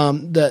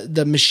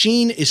 The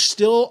machine is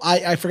still,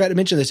 I forgot to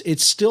mention this,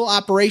 it's still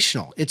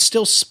operational. It's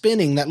still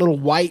spinning, that little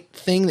white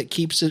thing that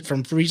keeps it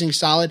from freezing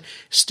solid,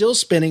 still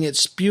spinning. It's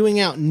spewing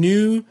out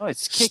new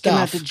it's kicking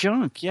out the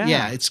junk.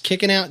 Yeah, it's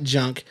kicking out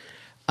junk.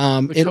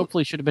 Which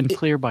hopefully should have been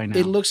clear by now.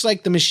 It looks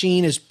like the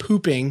machine is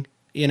pooping,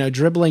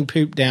 dribbling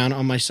poop down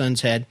on my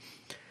son's head.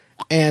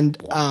 And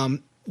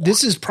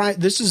this is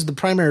the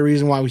primary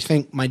reason why we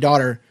think my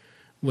daughter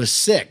was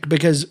sick,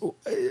 because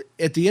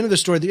at the end of the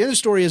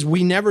story is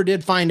we never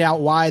did find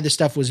out why the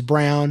stuff was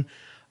brown.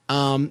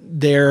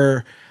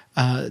 The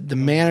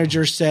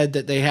manager said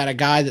that they had a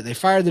guy that they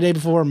fired the day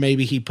before.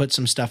 Maybe he put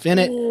some stuff in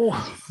it,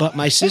 but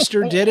my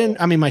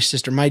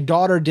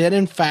daughter did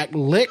in fact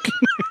lick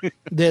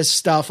this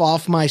stuff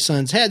off my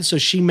son's head. So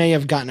she may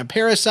have gotten a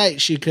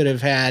parasite. She could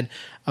have had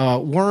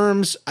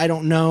worms. I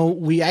don't know.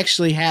 We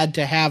actually had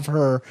to have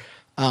her,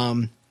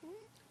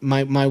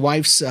 my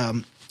wife's,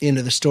 end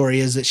of the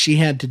story is that she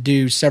had to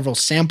do several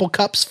sample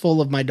cups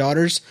full of my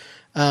daughter's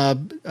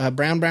brown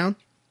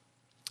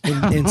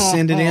and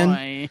send it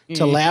in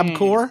to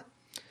LabCorp.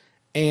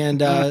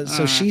 And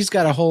so she's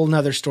got a whole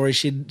nother story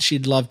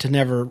she'd love to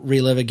never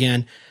relive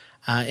again.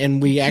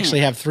 And we actually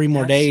have 3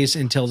 more days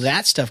until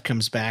that stuff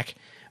comes back.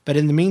 But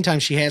in the meantime,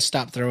 she has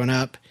stopped throwing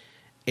up.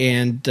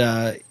 And,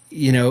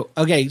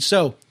 okay,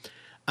 so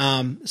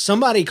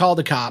somebody called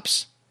the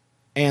cops.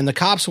 And the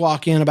cops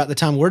walk in about the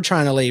time we're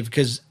trying to leave,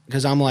 because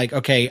I'm like,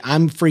 okay,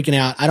 I'm freaking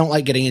out. I don't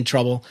like getting in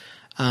trouble.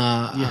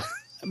 My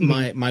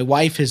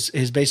wife has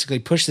basically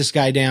pushed this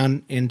guy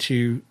down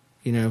into,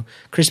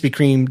 Krispy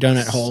Kreme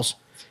donut holes.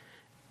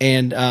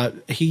 And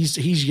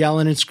he's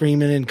yelling and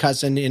screaming and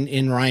cussing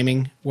in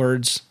rhyming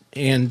words.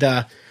 And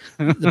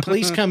the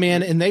police come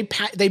in and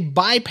they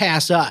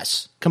bypass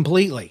us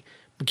completely.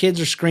 The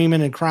kids are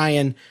screaming and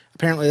crying.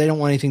 Apparently they don't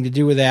want anything to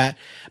do with that.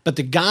 But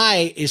the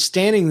guy is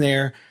standing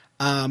there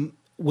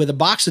with a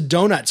box of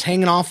donuts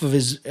hanging off of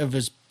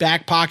his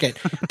back pocket,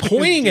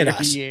 pointing at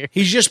us.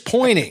 He's just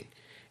pointing.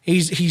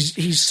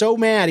 He's so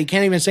mad he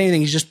can't even say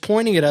anything. He's just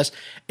pointing at us.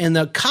 And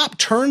the cop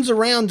turns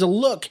around to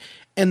look,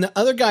 and the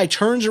other guy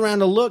turns around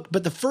to look,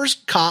 but the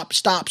first cop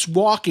stops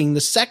walking.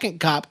 The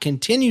second cop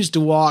continues to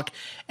walk,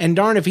 and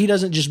darn if he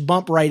doesn't just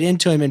bump right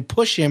into him and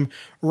push him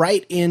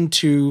right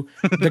into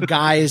the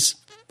guy's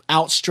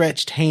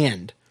outstretched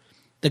hand.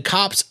 The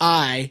cop's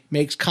eye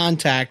makes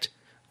contact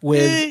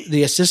with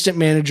the assistant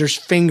manager's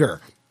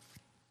finger,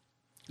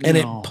 and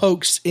it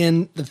pokes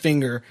in the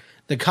finger.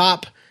 The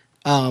cop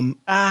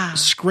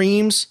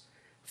screams,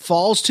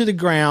 falls to the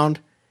ground.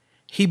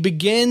 He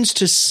begins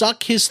to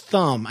suck his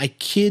thumb. I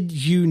kid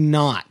you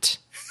not.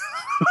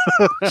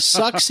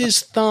 Sucks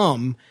his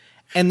thumb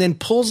and then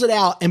pulls it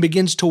out and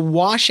begins to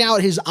wash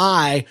out his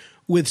eye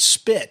with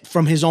spit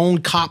from his own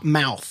cop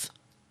mouth.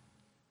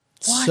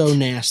 What? So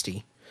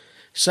nasty.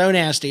 So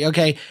nasty.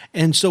 Okay.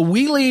 And so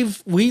we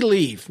leave.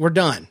 We're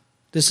done.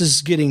 This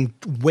is getting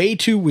way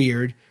too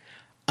weird.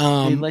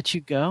 They let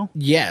you go?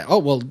 Yeah. Oh,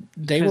 well,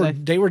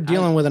 they were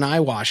dealing with an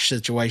eyewash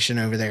situation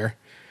over there.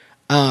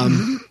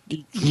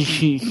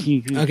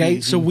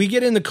 Okay, so we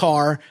get in the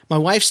car. My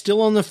wife's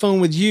still on the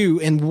phone with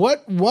you, and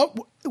what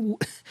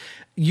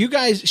you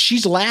guys?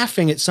 She's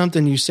laughing at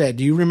something you said.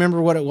 Do you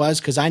remember what it was?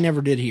 Because I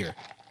never did hear.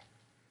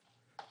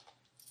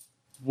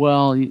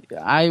 Well,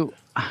 I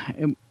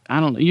don't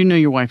know. You know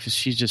your wife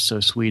she's just so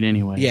sweet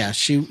anyway. Yeah,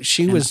 she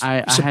was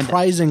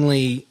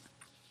surprisingly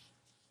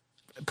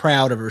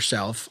proud of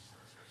herself,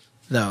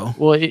 though.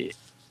 Well,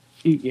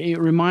 it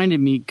reminded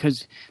me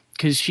because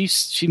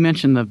she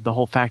mentioned the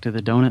whole fact of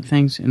the donut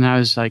things, and I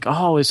was like,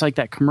 oh, it's like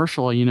that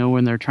commercial,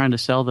 when they're trying to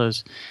sell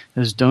those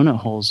donut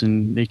holes,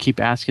 and they keep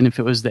asking if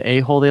it was the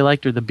A hole they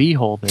liked or the B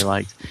hole they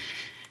liked.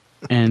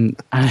 And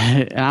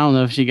I don't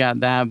know if she got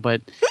that,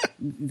 but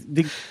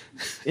and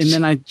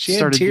then I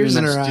started tears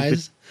doing in that her stupid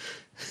eyes.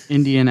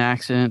 Indian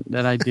accent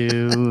that I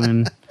do,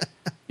 and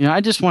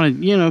I just wanted,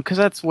 because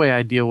that's the way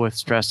I deal with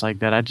stress like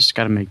that. I just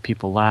got to make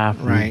people laugh,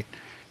 right?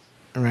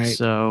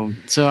 So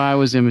I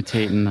was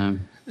imitating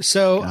them.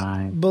 So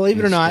believe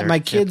it or not, my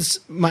kids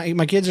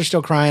are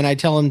still crying. I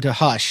tell them to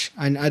hush.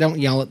 I don't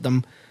yell at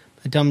them.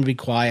 I tell them to be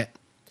quiet.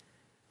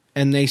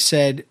 And they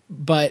said,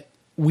 but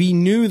we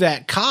knew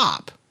that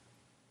cop.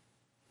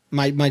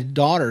 My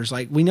daughter's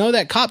like, we know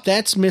that cop.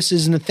 That's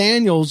Mrs.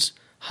 Nathaniel's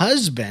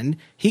husband.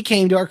 He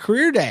came to our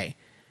career day.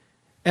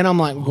 And I'm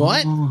like,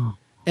 what? Oh.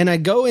 And I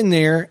go in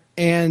there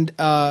and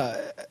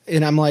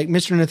I'm like,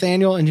 Mr.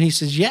 Nathaniel? And he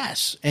says,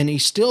 yes. And he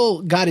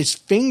still got his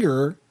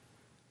finger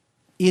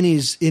in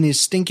his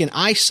stinking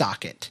eye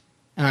socket.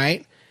 All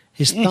right.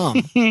 His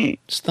thumb,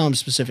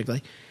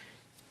 specifically.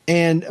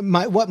 And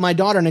what my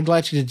daughter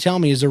neglected to tell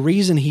me is the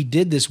reason he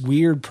did this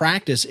weird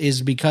practice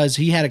is because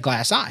he had a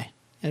glass eye.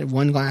 He had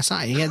one glass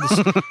eye. He had this.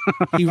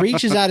 He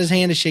reaches out his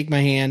hand to shake my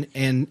hand,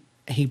 and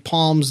he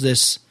palms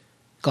this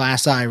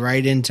glass eye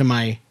right into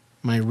my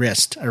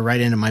wrist, or right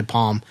into my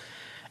palm,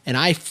 and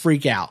I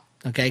freak out.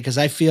 Okay, because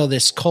I feel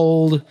this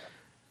cold,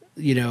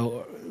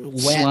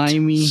 wet,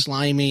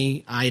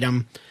 slimy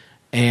item,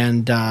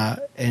 and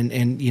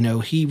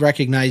he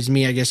recognized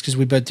me, I guess, because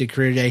we both did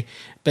career day.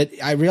 But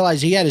I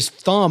realized he had his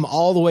thumb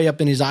all the way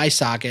up in his eye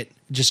socket,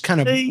 just kind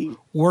of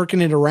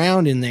working it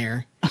around in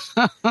there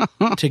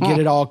to get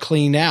it all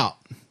cleaned out.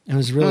 It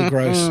was really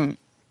gross. And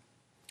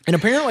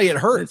apparently it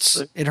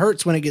hurts. It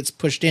hurts when it gets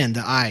pushed in,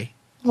 the eye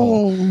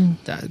hole,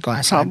 the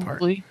glass eye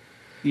part. The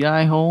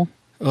eye hole.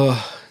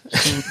 Oh.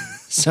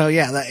 So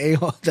yeah, the A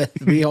hole, the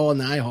B hole,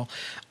 and the eye hole.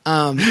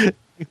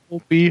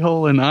 B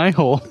hole and eye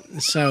hole.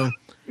 So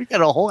we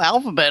got a whole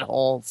alphabet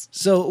holes.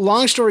 So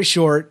long story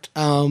short,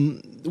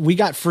 we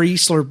got free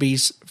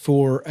Slurpees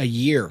for a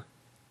year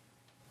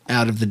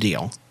out of the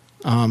deal.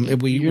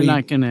 We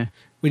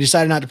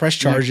decided not to press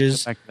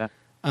charges.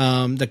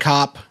 The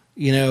cop,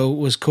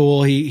 was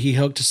cool. He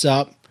hooked us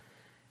up,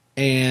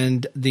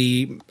 and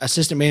the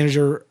assistant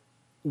manager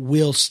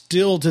will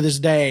still to this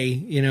day,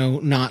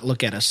 not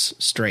look at us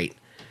straight.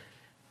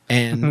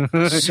 And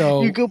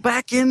so you go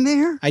back in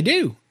there? I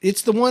do.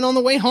 It's the one on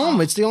the way home.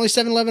 It's the only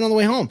 7-Eleven on the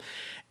way home.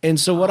 And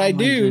so what I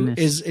do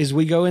is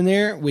we go in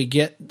there, we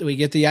get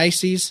the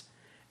ices,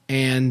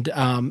 and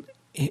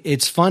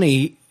it's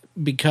funny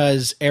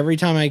because every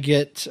time I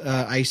get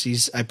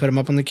ices, I put them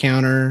up on the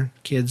counter.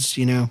 Kids,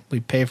 we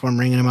pay for them,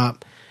 ringing them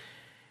up.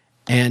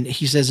 And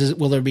he says,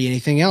 will there be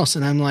anything else?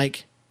 And I'm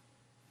like,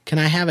 can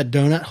I have a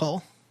donut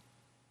hole?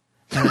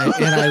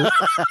 And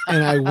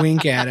I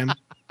wink at him.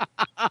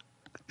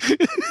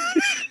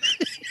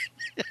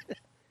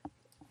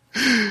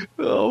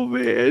 Oh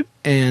man.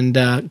 And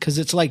because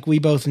it's like we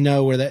both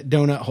know where that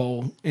donut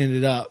hole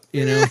ended up,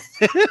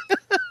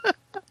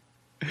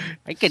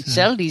 I can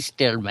sell these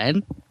still,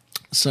 man.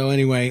 So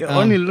anyway,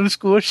 only a little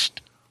squished.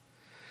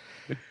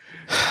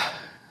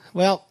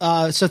 Well,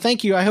 so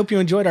thank you. I hope you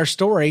enjoyed our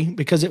story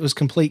because it was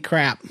complete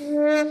crap.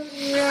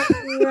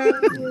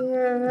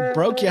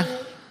 Broke you.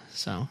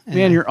 So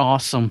man, you're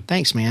awesome.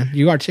 Thanks, man.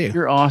 You are too.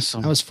 You're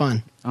awesome. That was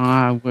fun.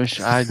 I wish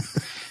I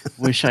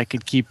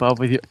could keep up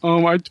with you.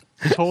 I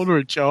told her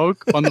a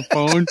joke on the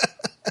phone,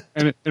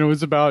 and it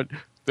was about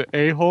the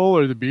A hole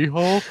or the B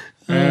hole,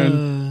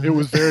 and it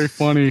was very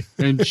funny.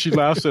 And she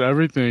laughs at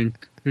everything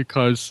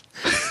because.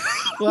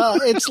 Well,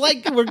 it's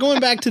like we're going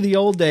back to the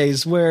old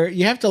days where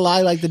you have to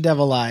lie like the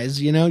devil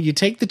lies. You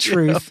take the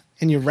truth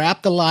and you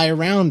wrap the lie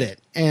around it.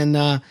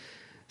 And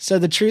so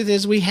the truth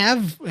is we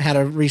have had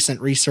a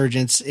recent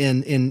resurgence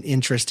in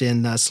interest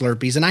in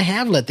Slurpees, and I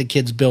have let the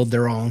kids build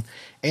their own.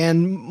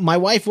 And my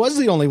wife was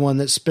the only one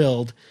that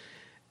spilled.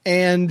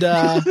 And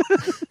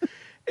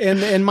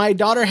and my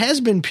daughter has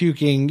been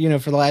puking,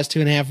 for the last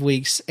 2.5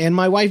 weeks. And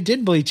my wife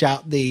did bleach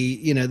out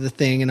the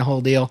thing and the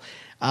whole deal.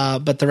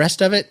 But the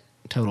rest of it,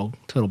 total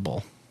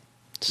bull.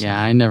 So,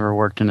 yeah, I never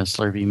worked in a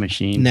Slurpee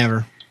machine.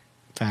 Never.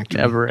 Factory.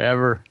 Never,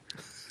 ever.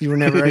 You were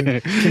never a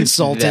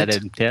consultant. That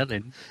I'm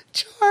telling.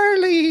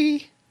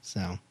 Charlie.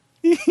 So.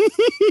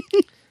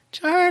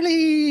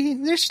 Charlie.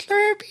 There's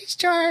Slurpees,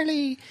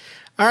 Charlie.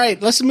 All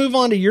right, let's move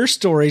on to your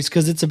stories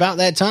because it's about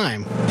that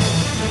time.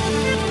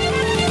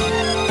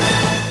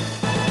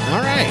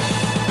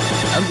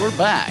 And we're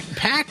back.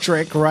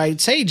 Patrick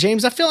writes, "Hey,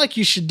 James, I feel like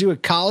you should do a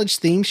college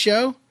theme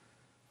show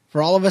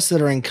for all of us that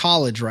are in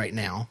college right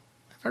now."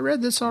 Have I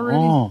read this already?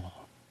 Oh.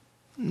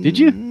 Did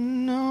you?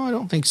 No, I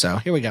don't think so.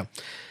 Here we go.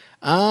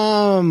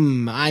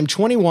 I'm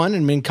 21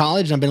 and I'm in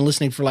college and I've been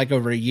listening for like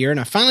over a year,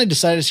 and I finally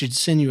decided I should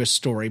send you a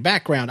story.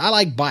 Background: I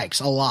like bikes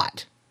a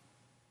lot.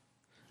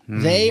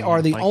 They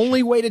are the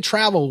only way to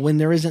travel when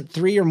there isn't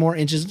 3 or more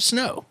inches of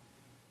snow.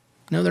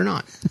 No, they're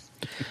not.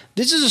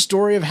 This is a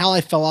story of how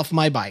I fell off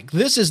my bike.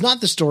 This is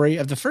not the story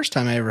of the first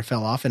time I ever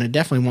fell off, and it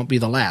definitely won't be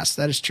the last.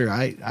 That is true.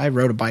 I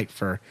rode a bike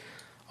for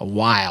a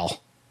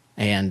while,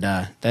 and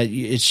that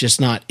it's just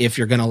not if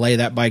you're going to lay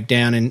that bike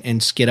down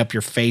and skid up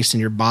your face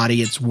and your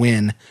body, it's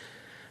when.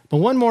 But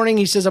one morning,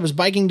 he says, I was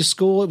biking to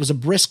school. It was a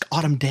brisk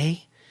autumn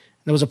day.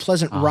 There was a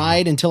pleasant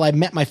ride until I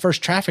met my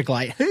first traffic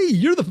light. Hey,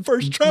 you're the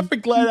first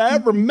traffic light I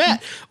ever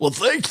met. Well,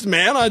 thanks,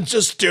 man. I'm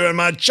just doing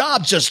my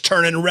job, just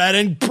turning red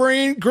and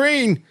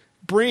green.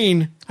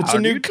 It's a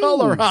new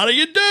color. How do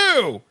you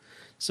do?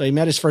 So he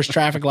met his first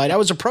traffic light. I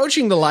was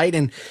approaching the light,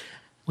 and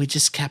we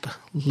just kept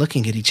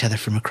looking at each other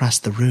from across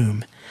the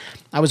room.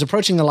 I was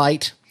approaching the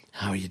light.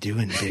 How are you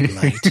doing, big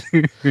light?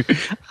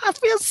 I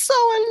feel so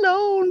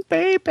alone,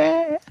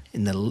 baby.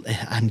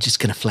 I'm just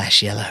going to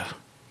flash yellow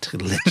to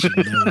let you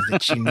know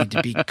that you need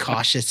to be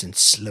cautious and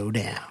slow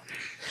down.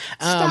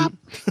 Stop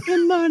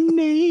in the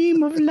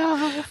name of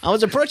love. I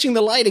was approaching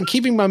the light and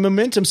keeping my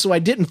momentum so I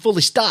didn't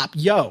fully stop.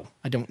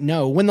 I don't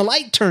know. When the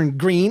light turned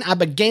green, I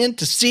began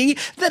to see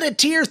that I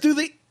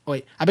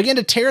began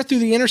to tear through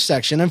the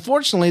intersection.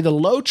 Unfortunately, the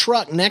low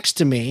truck next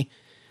to me,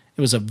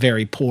 it was a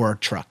very poor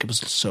truck. It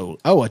was a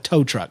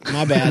tow truck.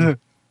 My bad.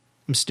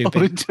 I'm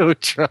stupid. A tow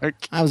truck.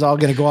 I was all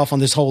going to go off on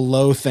this whole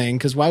low thing,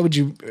 because why would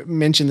you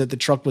mention that the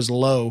truck was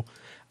low?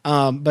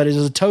 But it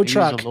was a tow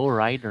truck. It was a low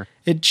rider.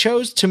 It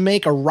chose to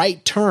make a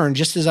right turn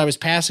just as I was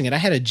passing it. I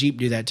had a Jeep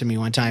do that to me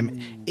one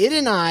time. It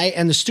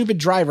and the stupid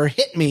driver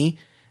hit me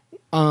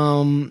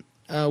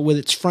with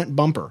its front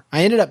bumper.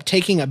 I ended up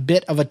taking a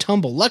bit of a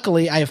tumble.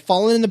 Luckily, I have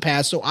fallen in the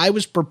past, so I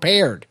was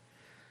prepared.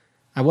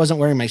 I wasn't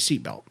wearing my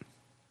seatbelt.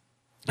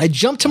 I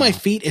jumped to my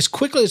feet as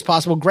quickly as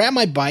possible, grabbed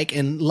my bike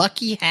and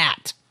lucky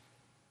hat.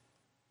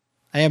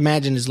 I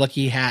imagine his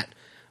lucky hat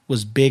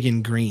was big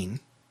and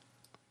green.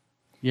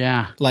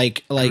 Yeah,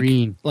 like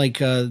green, like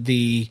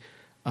the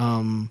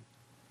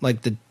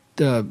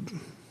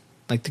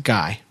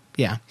guy.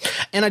 Yeah,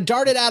 and I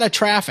darted out of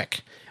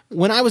traffic.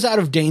 When I was out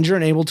of danger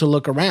and able to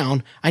look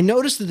around, I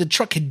noticed that the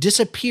truck had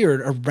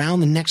disappeared around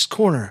the next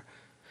corner.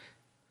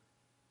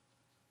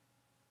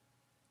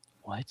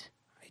 What?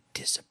 I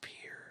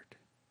disappeared.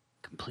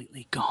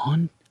 Completely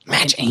gone?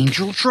 Magic. An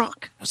angel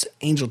truck? It was an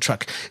angel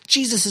truck.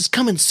 Jesus is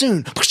coming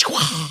soon.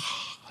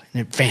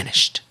 And it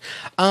vanished.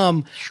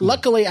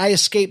 Luckily, I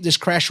escaped this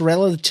crash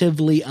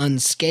relatively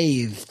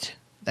unscathed.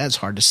 That's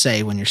hard to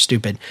say when you're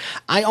stupid.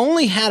 I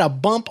only had a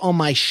bump on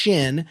my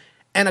shin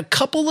and a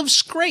couple of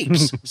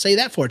scrapes. Say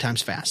that 4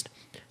 times fast.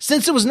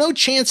 Since there was no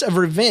chance of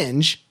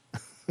revenge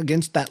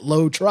against that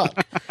low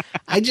truck,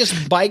 I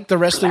just biked the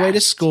rest of the way to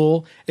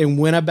school and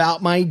went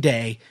about my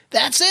day.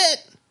 That's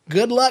it.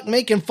 Good luck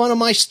making fun of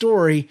my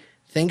story.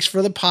 Thanks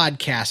for the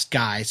podcast,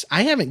 guys.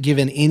 I haven't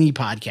given any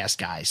podcast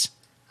guys.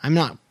 I'm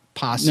not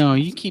possible. No,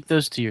 you keep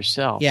those to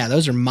yourself. Yeah,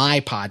 those are my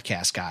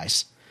podcast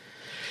guys.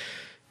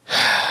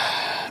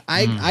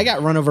 I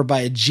got run over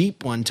by a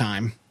Jeep one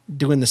time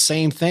doing the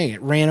same thing.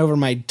 It ran over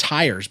my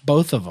tires,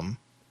 both of them.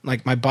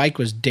 Like my bike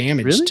was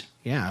damaged. Really?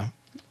 Yeah.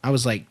 I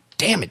was like,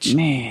 damaged.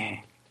 Man.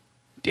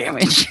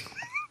 Damage.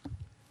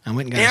 I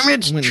went and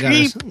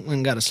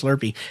got a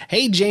Slurpee.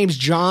 Hey, James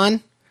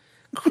John.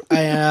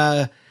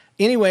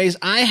 Anyways,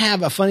 I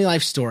have a funny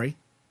life story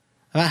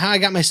about how I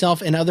got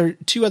myself and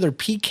 2 other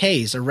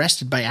PKs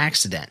arrested by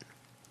accident.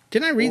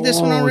 Didn't I read this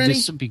one already?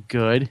 This would be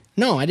good.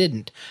 No, I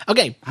didn't.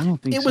 Okay. I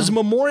don't think It was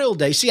Memorial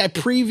Day. See, I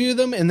preview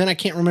them, and then I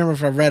can't remember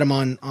if I read them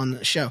on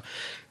the show.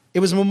 It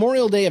was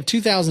Memorial Day of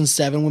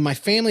 2007 when my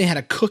family had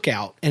a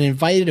cookout and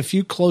invited a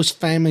few close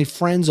family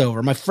friends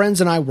over. My friends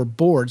and I were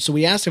bored, so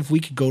we asked if we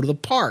could go to the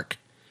park.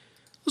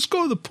 Let's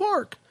go to the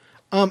park.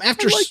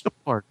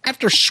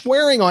 After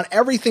swearing on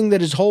everything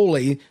that is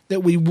holy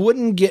that we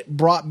wouldn't get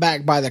brought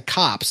back by the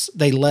cops,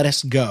 they let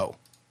us go.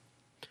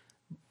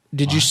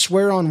 Did you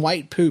swear on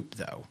white poop,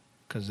 though?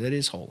 Because it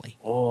is holy.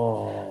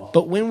 Oh.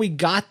 But when we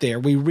got there,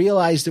 we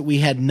realized that we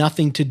had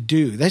nothing to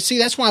do.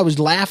 That's why I was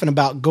laughing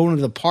about going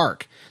to the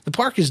park. The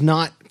park is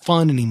not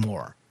fun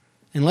anymore.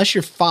 Unless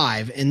you're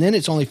 5, and then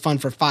it's only fun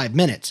for 5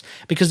 minutes.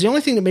 Because the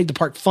only thing that made the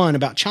park fun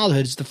about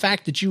childhood is the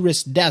fact that you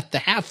risk death to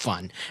have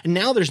fun. And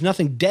now there's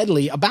nothing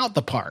deadly about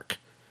the park.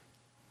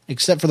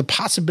 Except for the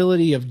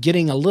possibility of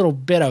getting a little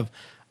bit of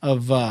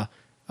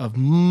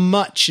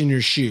much in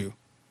your shoe.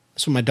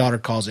 That's what my daughter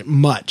calls it,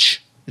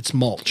 much. It's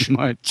mulch.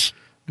 Much.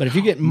 But if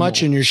you get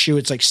much in your shoe,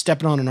 it's like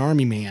stepping on an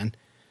army man.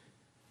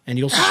 And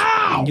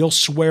you'll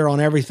swear on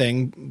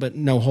everything, but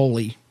no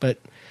holy. But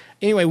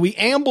anyway, we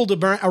ambled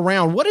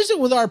around. What is it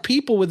with our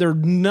people with their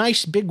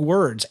nice big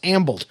words?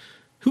 Ambled.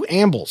 Who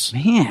ambles?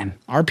 Man.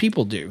 Our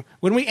people do.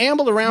 When we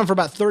ambled around for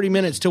about 30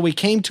 minutes till we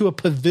came to a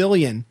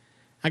pavilion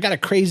I got a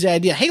crazy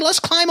idea. Hey, let's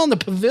climb on the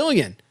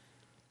pavilion.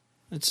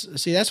 That's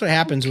what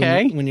happens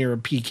when you're a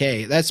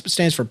PK. That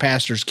stands for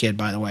pastor's kid,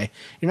 by the way.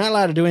 You're not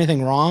allowed to do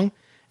anything wrong,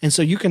 and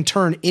so you can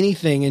turn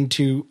anything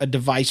into a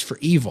device for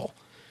evil.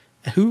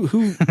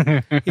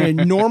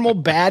 Normal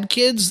bad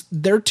kids,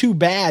 they're too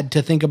bad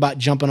to think about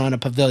jumping on a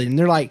pavilion.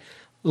 They're like,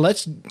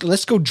 let's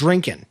go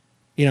drinking.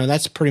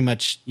 That's pretty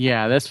much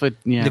that's what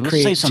the let's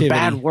creativity. Say some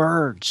bad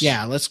words.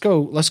 Yeah, let's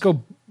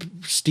go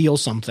steal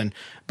something.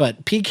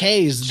 But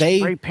PKs,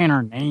 spray paint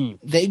our name.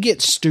 They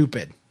get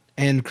stupid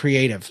and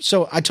creative.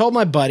 So I told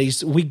my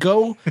buddies we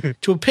go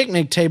to a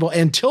picnic table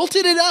and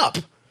tilted it up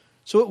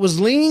so it was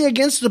leaning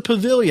against the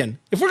pavilion.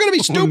 If we're going to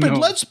be stupid,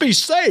 let's be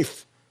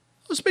safe.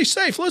 Let's be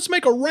safe. Let's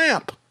make a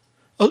ramp,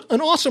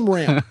 an awesome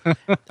ramp.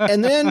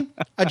 And then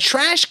a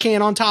trash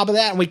can on top of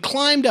that, and we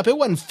climbed up. It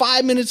wasn't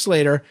 5 minutes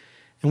later,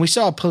 and we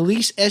saw a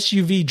police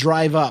SUV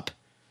drive up,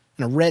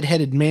 and a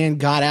red-headed man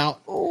got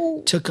out,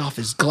 took off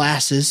his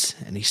glasses,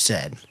 and he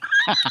said,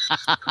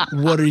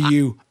 "What are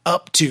you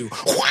up to?"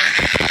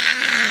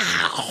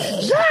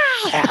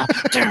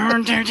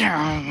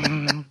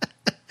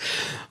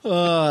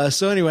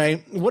 So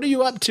anyway, what are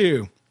you up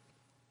to?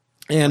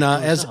 And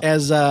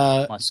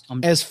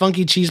as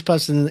Funky Cheese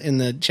Puffs in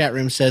the chat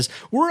room says,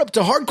 we're up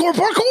to hardcore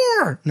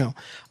parkour. No,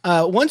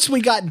 once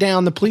we got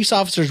down, the police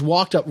officers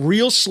walked up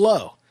real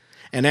slow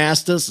and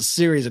asked us a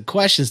series of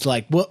questions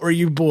like, "What were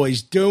you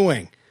boys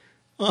doing?"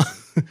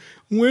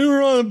 We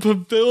were on a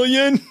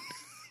pavilion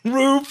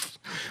roof.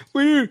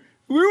 We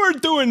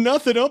weren't doing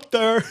nothing up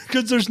there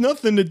because there's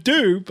nothing to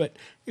do. But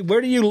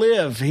where do you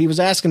live? He was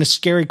asking us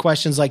scary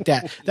questions like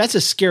that. That's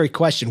a scary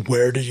question.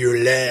 Where do you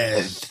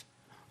live?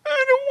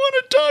 I don't want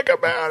to talk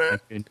about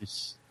it.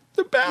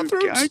 The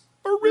bathrooms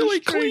are really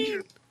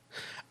clean.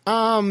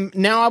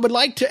 Now, I would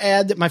like to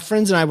add that my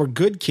friends and I were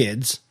good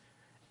kids,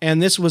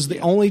 and this was the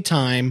only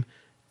time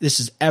this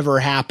has ever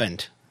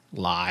happened.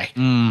 Lie.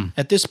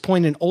 At this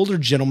point, an older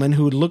gentleman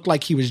who looked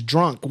like he was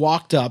drunk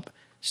walked up,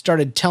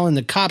 started telling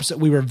the cops that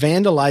we were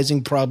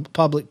vandalizing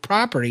public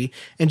property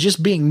and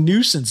just being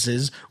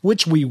nuisances,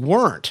 which we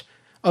weren't.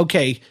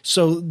 Okay,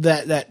 so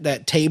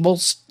that table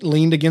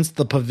leaned against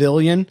the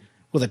pavilion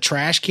with a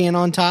trash can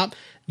on top.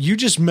 You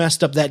just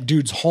messed up that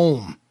dude's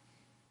home.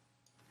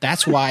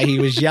 That's why he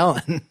was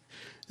yelling.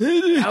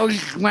 That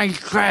was my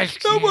trash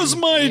can. That was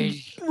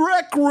my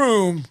rec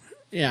room.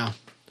 Yeah.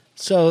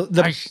 So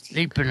I was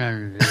sleeping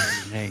under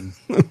this thing.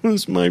 It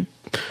was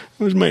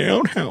my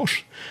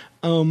outhouse.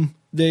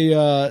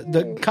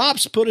 The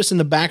cops put us in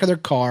the back of their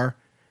car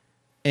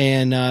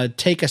and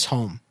take us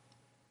home.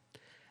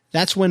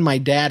 That's when my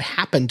dad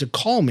happened to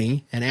call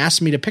me and ask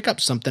me to pick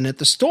up something at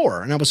the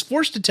store, and I was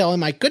forced to tell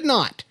him I could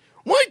not.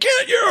 Why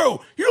can't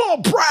you? You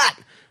little brat!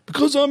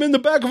 Because I'm in the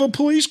back of a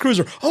police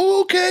cruiser.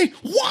 Oh, okay.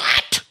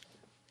 What?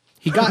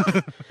 He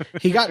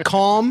got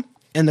calm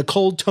and the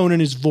cold tone in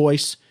his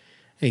voice,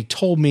 and he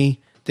told me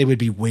they would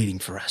be waiting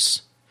for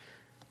us.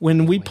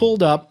 When we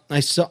pulled up,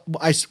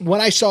 what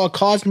I saw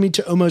caused me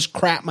to almost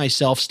crap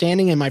myself.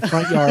 Standing in my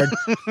front yard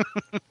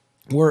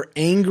were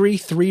angry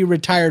 3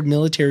 retired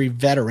military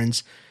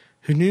veterans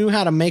who knew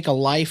how to make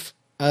life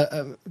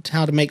a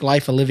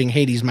living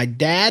Hades. My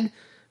dad,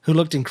 who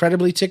looked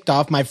incredibly ticked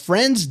off. My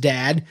friend's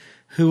dad,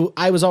 who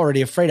I was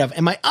already afraid of,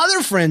 and my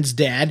other friend's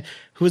dad,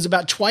 who was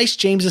about twice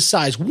James's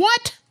size.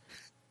 What?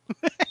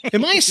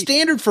 Am I a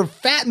standard for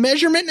fat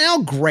measurement now?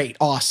 Great,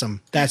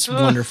 awesome, that's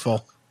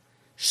wonderful.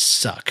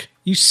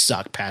 You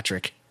suck,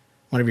 Patrick.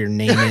 Whatever your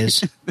name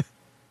is.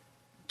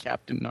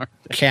 Captain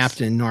Narthex.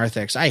 Captain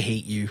Narthex. I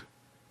hate you.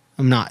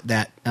 I'm not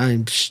that.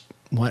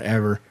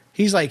 Whatever.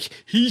 He's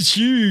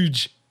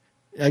huge.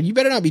 You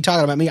better not be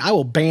talking about me. I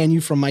will ban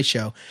you from my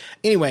show.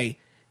 Anyway,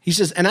 he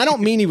says, and I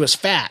don't mean he was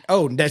fat.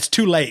 Oh, that's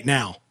too late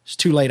now. It's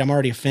too late. I'm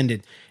already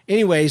offended.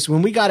 Anyways,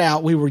 when we got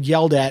out, we were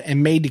yelled at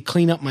and made to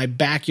clean up my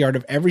backyard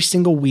of every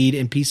single weed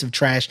and piece of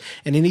trash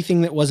and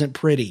anything that wasn't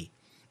pretty.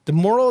 The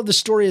moral of the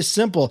story is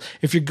simple.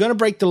 If you're going to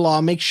break the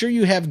law, make sure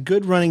you have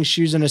good running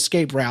shoes and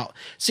escape route.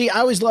 See, I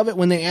always love it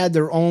when they add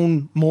their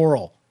own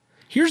moral.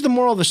 Here's the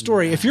moral of the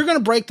story. Yeah. If you're going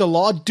to break the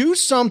law, do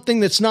something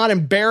that's not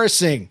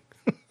embarrassing.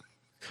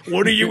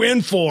 What are you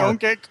in for? Don't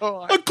get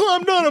caught. I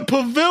climbed on a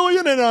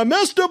pavilion and I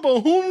messed up a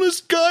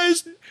homeless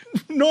guy's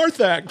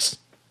Narthex.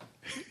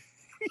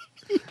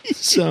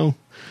 So,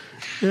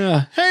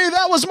 yeah. Hey,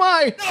 that was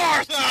my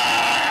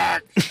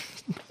Narthex!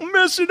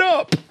 Mess it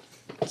up.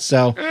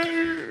 So,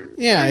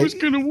 yeah. I was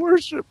going to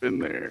worship in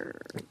there.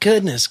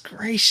 Goodness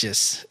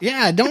gracious.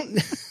 Yeah,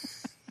 don't...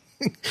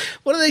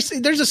 What do they say?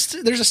 There's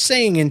a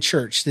saying in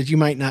church that you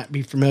might not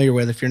be familiar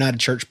with if you're not a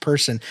church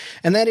person,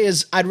 and that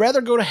is, I'd rather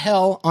go to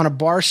hell on a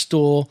bar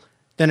stool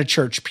than a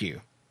church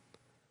pew.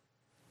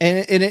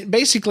 And it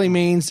basically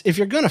means if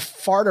you're going to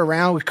fart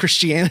around with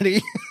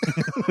Christianity,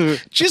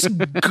 just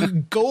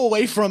go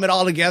away from it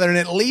altogether and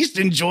at least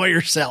enjoy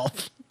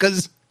yourself,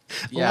 because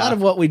a lot of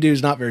what we do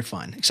is not very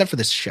fun, except for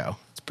this show.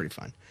 It's pretty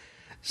fun.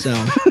 So...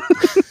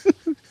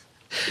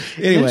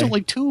 Anyway. There's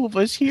only 2 of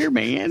us here,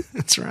 man.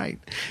 That's right.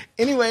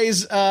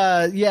 Anyways,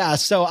 yeah.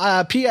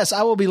 So, P.S.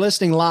 I will be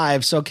listening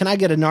live. So, can I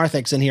get a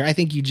Narthex in here? I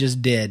think you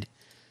just did.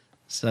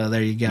 So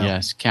there you go.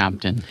 Yes,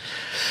 Captain.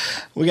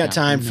 We got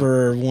time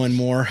for one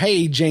more.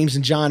 Hey, James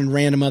and John and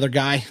random other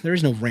guy. There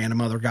is no random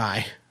other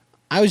guy.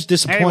 I was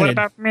disappointed. Hey, what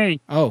about me?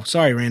 Oh,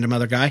 sorry, random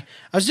other guy.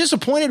 I was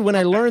disappointed when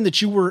I learned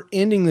that you were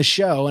ending the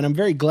show, and I'm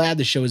very glad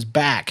the show is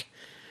back.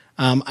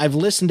 I've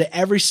listened to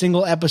every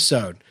single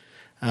episode,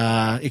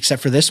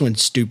 except for this one,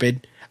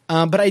 stupid.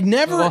 But I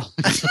never...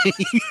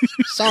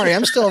 Sorry,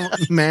 I'm still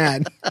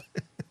mad.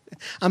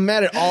 I'm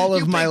mad at all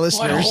of my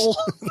listeners.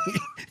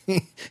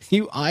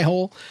 You eye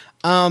hole.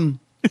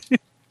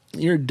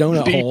 You're a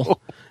donut hole.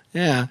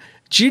 Yeah.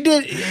 You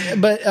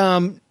did, but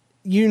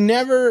you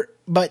never,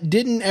 but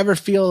didn't ever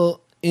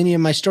feel any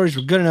of my stories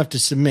were good enough to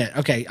submit.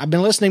 Okay, I've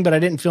been listening, but I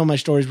didn't feel my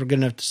stories were good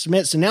enough to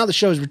submit. So now the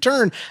show has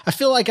returned. I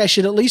feel like I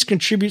should at least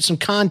contribute some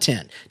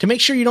content to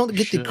make sure you don't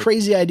get the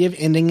crazy idea of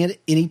ending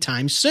it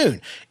anytime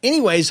soon.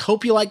 Anyways,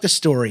 hope you like the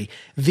story.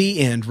 The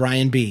end,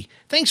 Ryan B.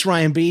 Thanks,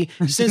 Ryan B.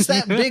 Since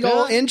that big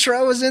old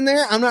intro was in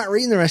there, I'm not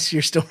reading the rest of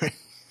your story.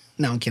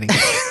 No, I'm kidding.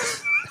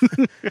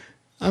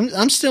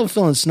 I'm still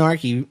feeling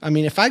snarky. I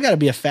mean, if I got to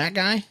be a fat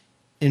guy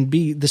and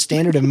be the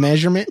standard of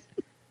measurement,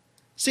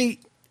 see,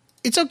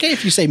 it's okay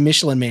if you say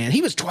Michelin Man.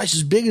 He was twice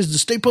as big as the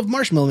Stay Puft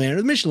Marshmallow Man or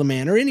the Michelin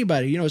Man or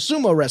anybody, a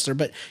sumo wrestler.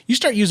 But you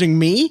start using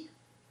me,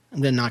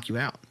 I'm going to knock you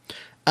out.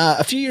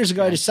 A few years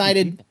ago, I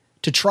decided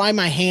to try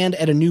my hand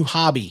at a new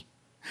hobby.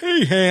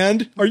 Hey,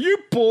 hand, are you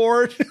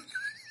bored? Yes,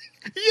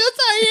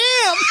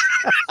 I am.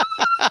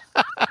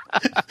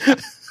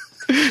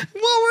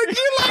 Well, would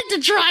you like to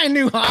try a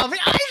new hobby?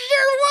 I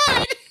sure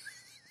would.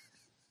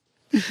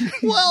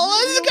 Well,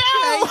 let's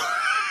go.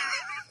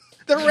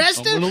 The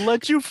rest I'm gonna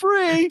let you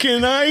free.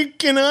 Can I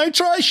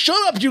try? Shut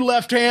up, you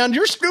left hand.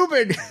 You're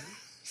stupid.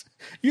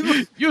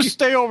 You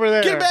stay over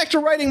there. Get back to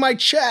writing my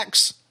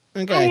checks.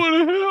 Okay. I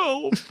want to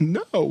help.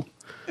 No.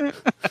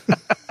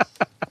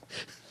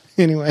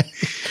 Anyway.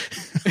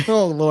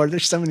 Oh, Lord,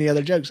 there's so many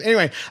other jokes.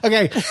 Anyway,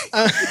 okay.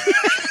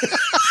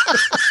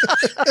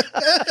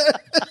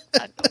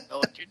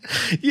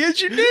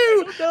 Yes, you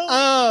do.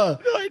 I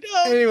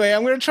know. Anyway,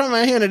 I'm going to try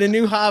my hand at a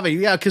new hobby.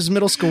 Yeah, because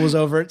middle school was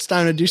over. It's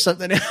time to do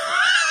something else.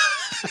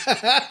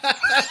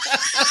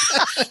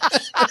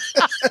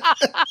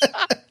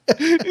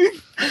 Ew,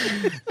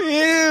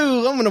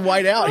 I'm going to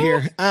white out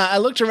here. I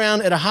looked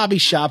around at a hobby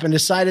shop and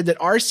decided that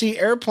RC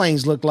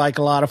airplanes looked like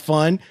a lot of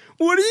fun.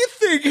 What do you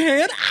think,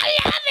 Han? I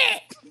love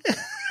it.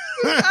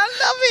 I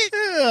love it.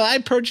 I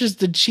purchased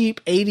the cheap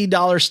 $80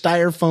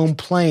 styrofoam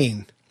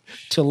plane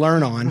to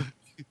learn on.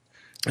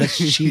 That's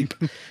cheap.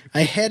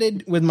 I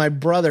headed with my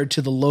brother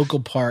to the local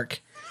park.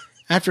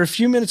 After a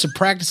few minutes of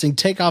practicing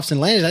takeoffs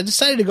and landings, I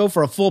decided to go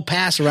for a full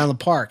pass around the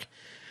park.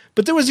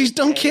 But there was these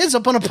dumb kids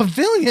up on a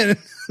pavilion.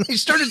 They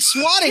started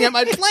swatting at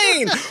my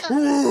plane.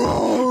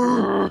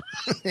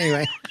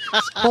 Anyway,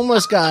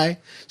 homeless guy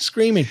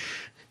screaming.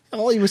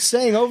 All he was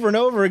saying over and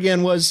over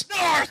again was,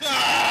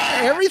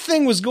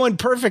 everything was going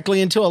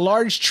perfectly until a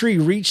large tree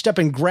reached up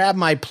and grabbed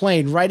my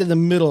plane right in the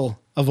middle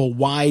of a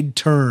wide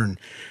turn.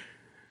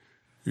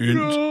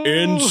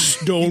 Ants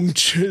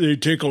they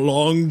take a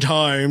long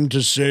time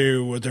to say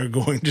what they're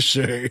going to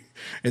say,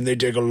 and they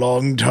take a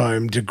long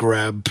time to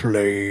grab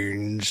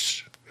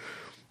planes.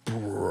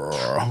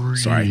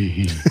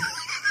 Sorry.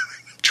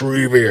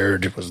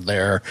 Treebeard was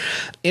there.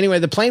 Anyway,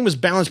 the plane was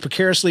balanced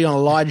precariously on a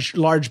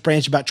large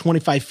branch about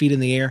 25 feet in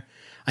the air.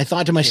 I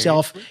thought to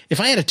myself, if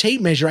I had a tape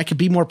measure, I could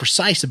be more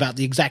precise about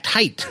the exact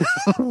height.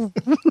 No,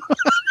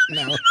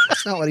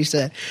 that's not what he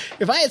said.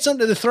 If I had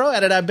something to throw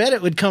at it, I bet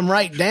it would come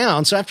right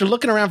down. So after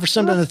looking around for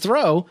something to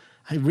throw,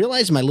 I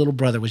realized my little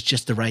brother was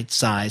just the right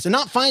size. And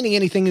not finding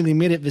anything in the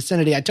immediate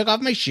vicinity, I took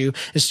off my shoe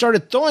and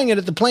started throwing it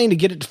at the plane to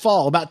get it to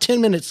fall. About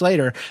 10 minutes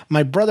later,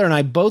 my brother and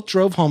I both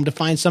drove home to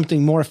find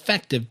something more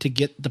effective to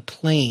get the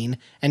plane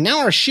and now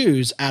our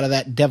shoes out of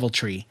that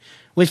deviltry.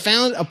 We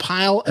found a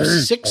pile of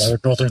six... I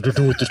had nothing to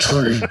do with the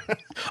tree.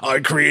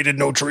 I created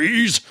no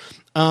trees.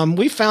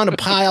 We found a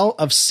pile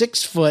of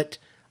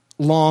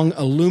 6-foot-long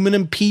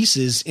aluminum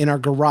pieces in our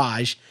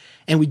garage,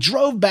 and we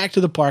drove back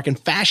to the park and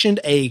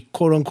fashioned a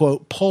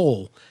quote-unquote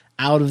pole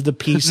out of the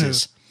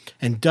pieces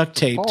and duct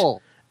taped.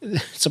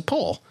 It's a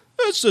pole.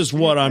 This is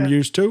what I'm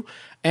used to.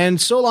 And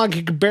so long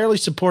it could barely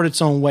support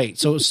its own weight.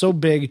 So it was so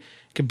big it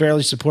could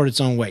barely support its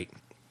own weight.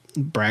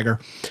 Bragger.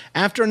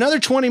 After another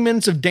 20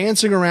 minutes of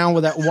dancing around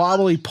with that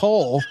wobbly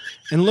pole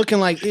and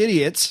looking like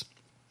idiots,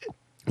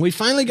 we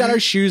finally got our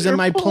shoes and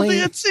my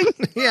plane.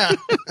 Yeah,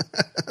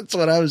 that's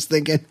what I was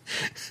thinking.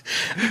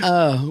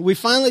 We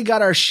finally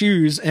got our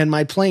shoes and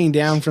my plane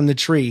down from the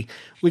tree.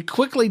 We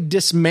quickly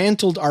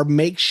dismantled our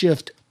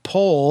makeshift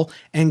pole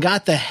and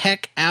got the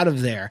heck out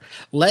of there.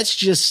 Let's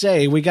just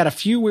say we got a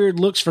few weird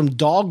looks from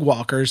dog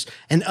walkers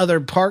and other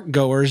park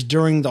goers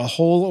during the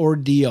whole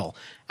ordeal.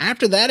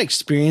 After that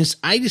experience,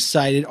 I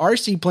decided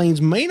RC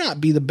planes may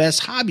not be the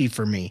best hobby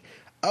for me.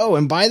 Oh,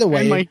 and by the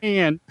way... And my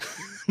hand.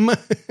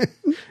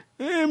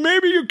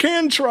 Maybe you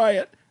can try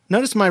it.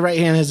 Notice my right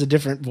hand has a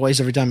different voice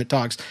every time it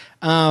talks.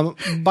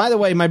 By the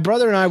way, my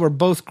brother and I were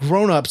both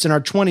grown-ups in our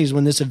 20s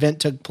when this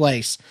event took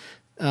place.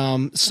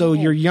 So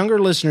your younger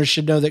listeners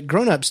should know that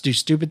grown-ups do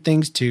stupid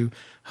things too.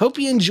 Hope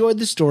you enjoyed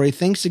the story.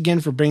 Thanks again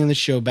for bringing the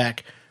show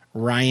back,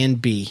 Ryan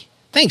B.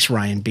 Thanks,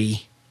 Ryan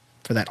B.,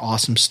 for that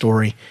awesome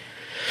story.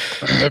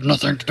 I had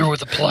nothing to do with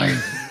the plane.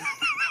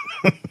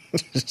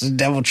 It's a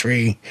devil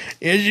tree.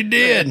 Yes, you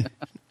did.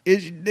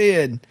 Yes, you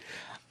did.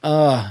 Stay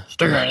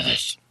out of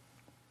this.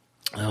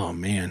 Oh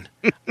man,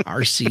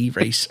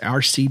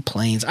 RC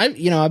planes.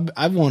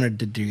 I've wanted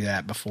to do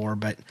that before,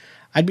 but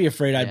I'd be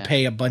afraid I'd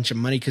pay a bunch of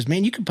money because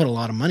man, you could put a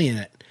lot of money in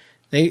it.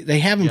 They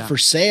have them for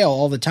sale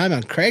all the time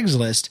on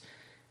Craigslist,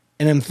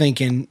 and I'm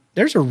thinking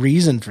there's a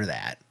reason for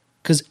that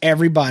because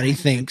everybody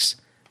thinks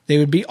they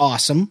would be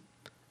awesome.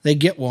 They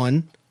get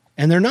one,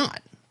 and they're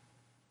not.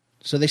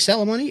 So they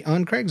sell them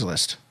on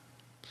Craigslist.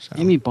 So.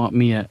 Amy bought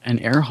me an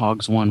Air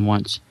Hogs one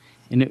once,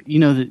 and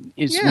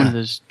it's one of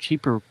those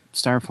cheaper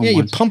styrofoam ones. Yeah,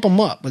 you pump them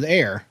up with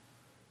air.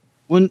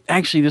 When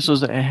actually,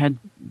 it had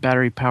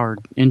battery powered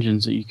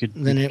engines that you could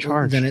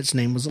charge. Then its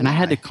name was a and lie. I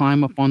had to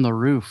climb up on the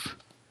roof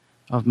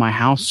of my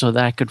house so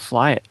that I could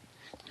fly it.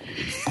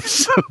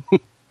 So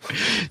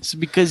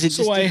because it.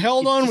 So I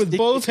held on with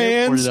both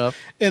hands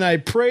and I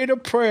prayed a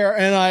prayer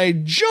and I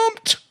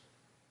jumped.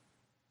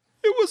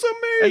 It was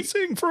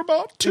amazing for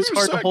about 2 seconds.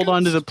 It's hard to hold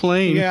on to the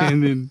plane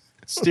and then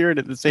steer it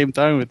at the same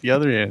time with the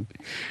other hand.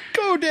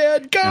 Go,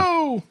 Dad,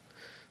 go!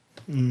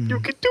 Yeah. You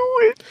can do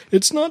it.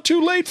 It's not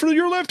too late for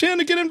your left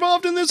hand to get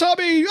involved in this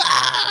hobby.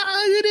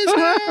 It is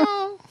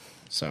now.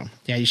 So,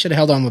 yeah, you should have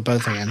held on with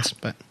both hands.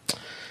 But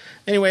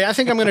anyway, I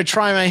think I'm going to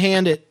try my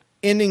hand at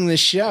ending this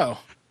show.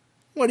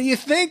 What do you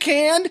think,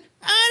 Hand?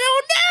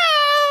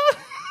 I don't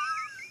know.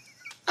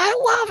 I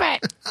love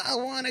it. I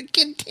want to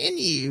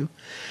continue.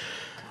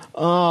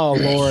 Oh,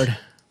 Lord.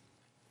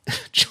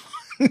 John,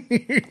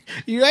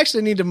 you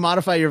actually need to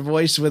modify your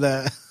voice with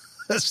a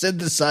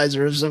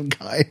synthesizer of some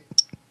kind.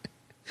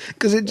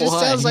 Because it just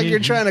sounds like you're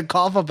trying to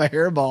cough up a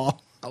hairball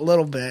a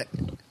little bit.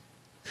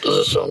 Does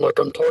it sound like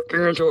I'm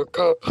talking into a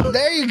cup?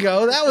 There you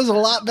go. That was a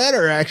lot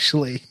better,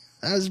 actually.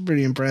 That was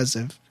pretty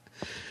impressive.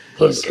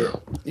 Thank you.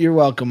 You're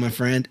welcome, my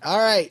friend. All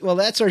right. Well,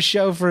 that's our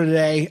show for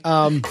today.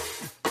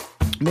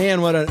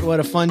 Man, what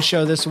a fun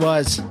show this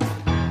was.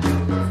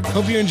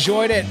 Hope you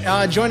enjoyed it.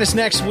 Join us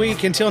next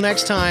week. Until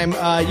next time,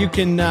 you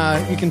can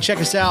check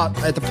us out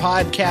at the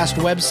podcast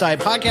website,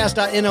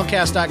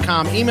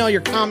 podcast.nlcast.com. Email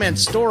your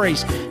comments,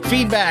 stories,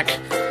 feedback,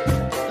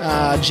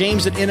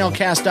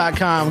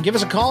 james@nlcast.com. Give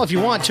us a call if you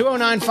want,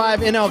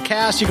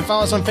 2095-NLCast. You can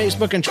follow us on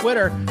Facebook and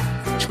Twitter,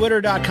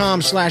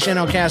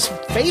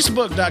 twitter.com/NLCast,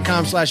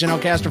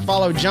 facebook.com/NLCast, or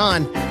follow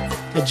John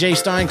at Jay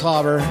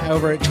Steinklauber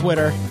over at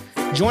Twitter.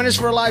 Join us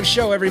for a live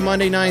show every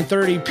Monday,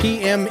 9:30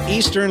 p.m.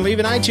 Eastern. Leave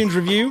an iTunes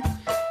review.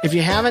 If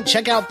you haven't,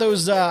 check out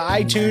those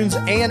iTunes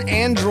and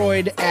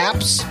Android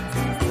apps.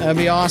 That'd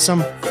be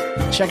awesome.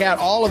 Check out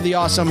all of the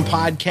awesome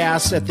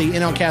podcasts at the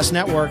NLCast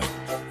Network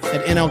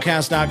at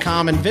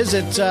nlcast.com and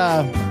visit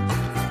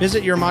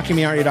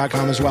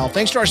yourmockingmearen't.com as well.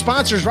 Thanks to our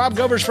sponsors, Rob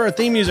Govers for our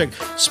theme music,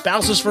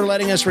 Spouses for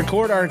letting us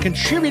record, our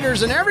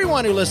contributors, and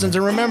everyone who listens.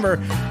 And remember,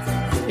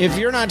 if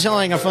you're not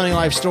telling a funny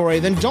life story,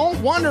 then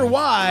don't wonder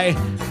why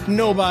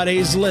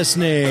nobody's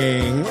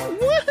listening.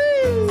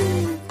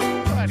 Woohoo!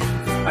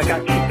 I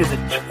got kicked in the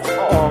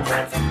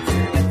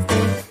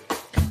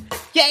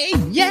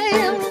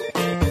Yeah.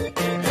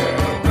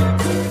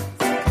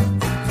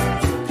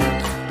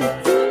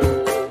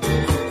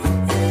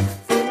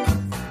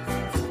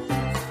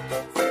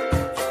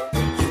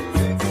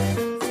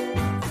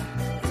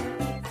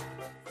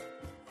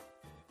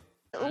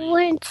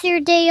 When it's your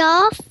day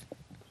off,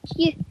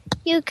 you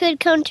could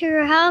come to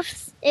your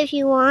house if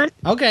you want.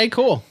 Okay,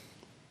 cool.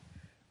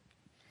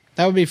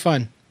 That would be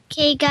fun.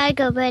 Okay, gotta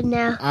go to bed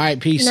now. All right,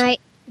 peace. Good night.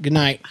 Good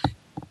night.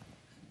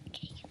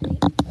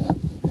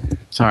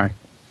 Sorry.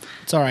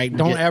 It's all right.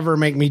 Don't ever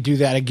make me do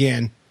that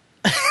again.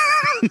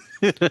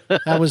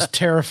 That was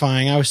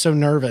terrifying. I was so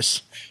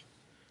nervous.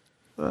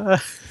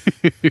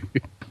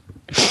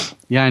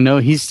 Yeah, I know.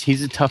 He's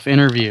a tough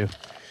interviewer.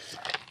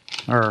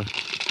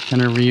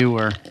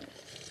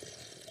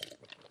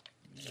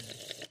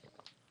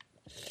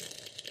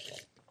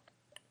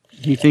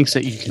 He thinks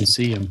that you can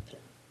see him.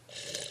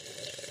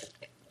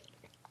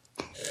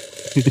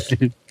 He's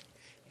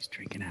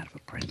drinking out of a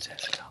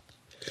princess cup.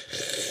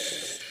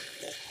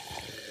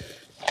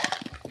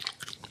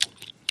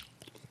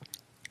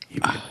 He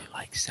really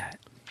likes that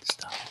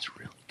stuff. It's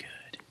really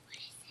good.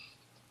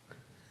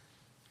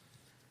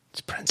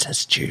 It's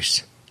princess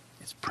juice.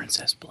 It's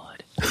princess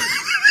blood.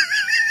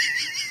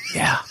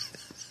 Yeah.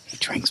 He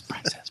drinks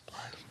princess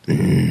blood.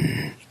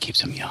 It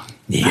keeps him young.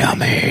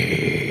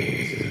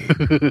 Yummy.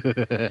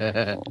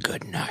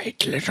 Good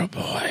night, little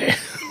boy.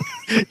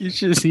 You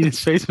should have seen his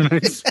face when I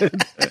said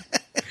that.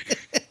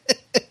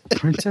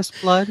 Princess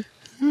blood?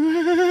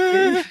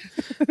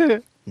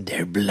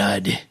 Their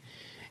blood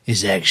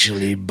is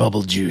actually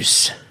bubble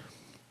juice.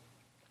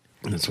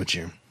 That's what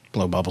you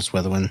blow bubbles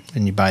with when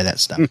you buy that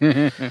stuff.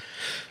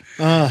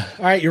 All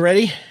right, you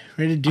ready?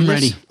 Ready to do this? I'm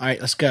ready. All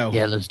right, let's go.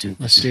 Yeah, let's do this.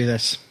 Let's do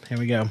this. Here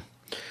we go.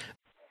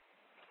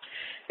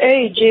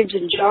 Hey, James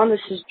and John, this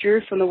is Drew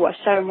from the West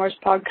Side of Mars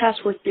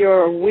podcast with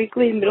your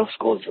weekly middle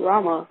school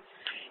drama.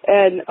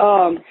 And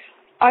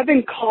I've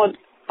been called,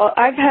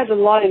 I've had a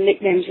lot of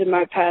nicknames in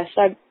my past.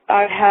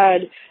 I've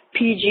had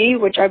PG,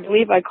 which I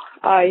believe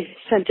I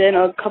sent in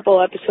a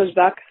couple episodes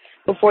back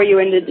before you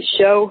ended the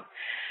show.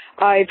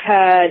 I've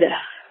had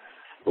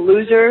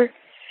Loser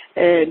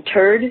and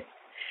Turd.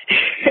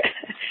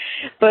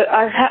 But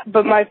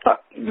my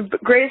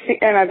greatest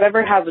nickname I've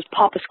ever had was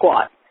Papa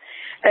Squat.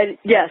 And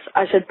yes,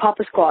 I said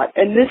Papa Squat.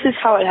 And this is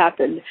how it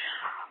happened.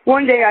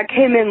 One day I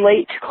came in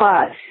late to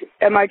class,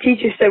 and my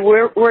teacher said,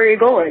 where are you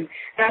going?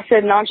 And I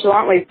said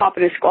nonchalantly, Papa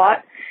to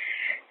Squat.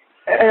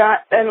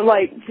 And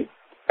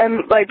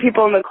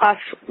people in the class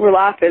were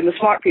laughing, the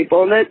smart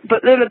people.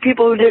 But then the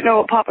people who didn't know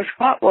what Papa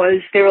Squat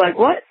was, they were like,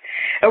 what?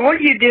 And what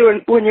do you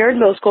do when you're in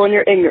middle school and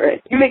you're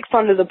ignorant? You make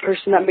fun of the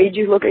person that made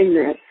you look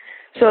ignorant.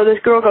 So this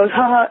girl goes,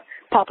 haha,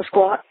 Papa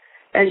Squat.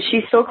 And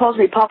she still calls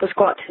me Papa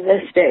Squat to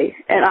this day.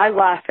 And I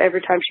laugh every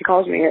time she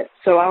calls me it.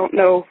 So I don't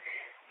know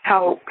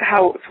how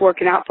it's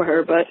working out for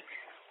her. But,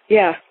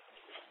 yeah,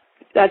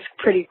 that's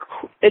pretty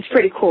cool. It's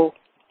pretty cool.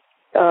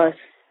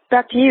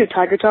 Back to you,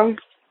 Tiger Tongue.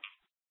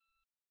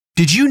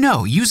 Did you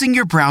know using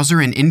your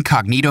browser in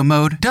incognito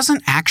mode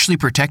doesn't actually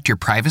protect your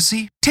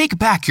privacy? Take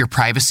back your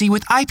privacy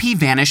with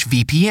IPVanish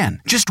VPN.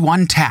 Just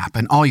one tap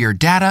and all your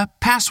data,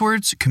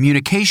 passwords,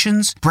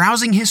 communications,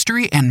 browsing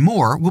history, and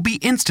more will be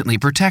instantly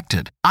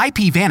protected.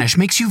 IPVanish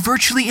makes you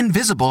virtually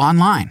invisible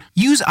online.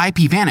 Use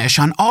IPVanish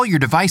on all your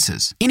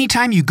devices,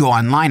 anytime you go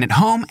online at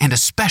home and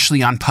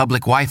especially on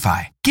public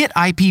Wi-Fi. Get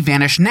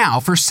IPVanish now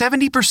for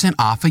 70%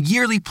 off a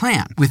yearly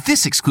plan with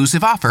this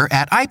exclusive offer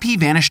at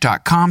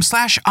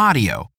IPVanish.com/audio.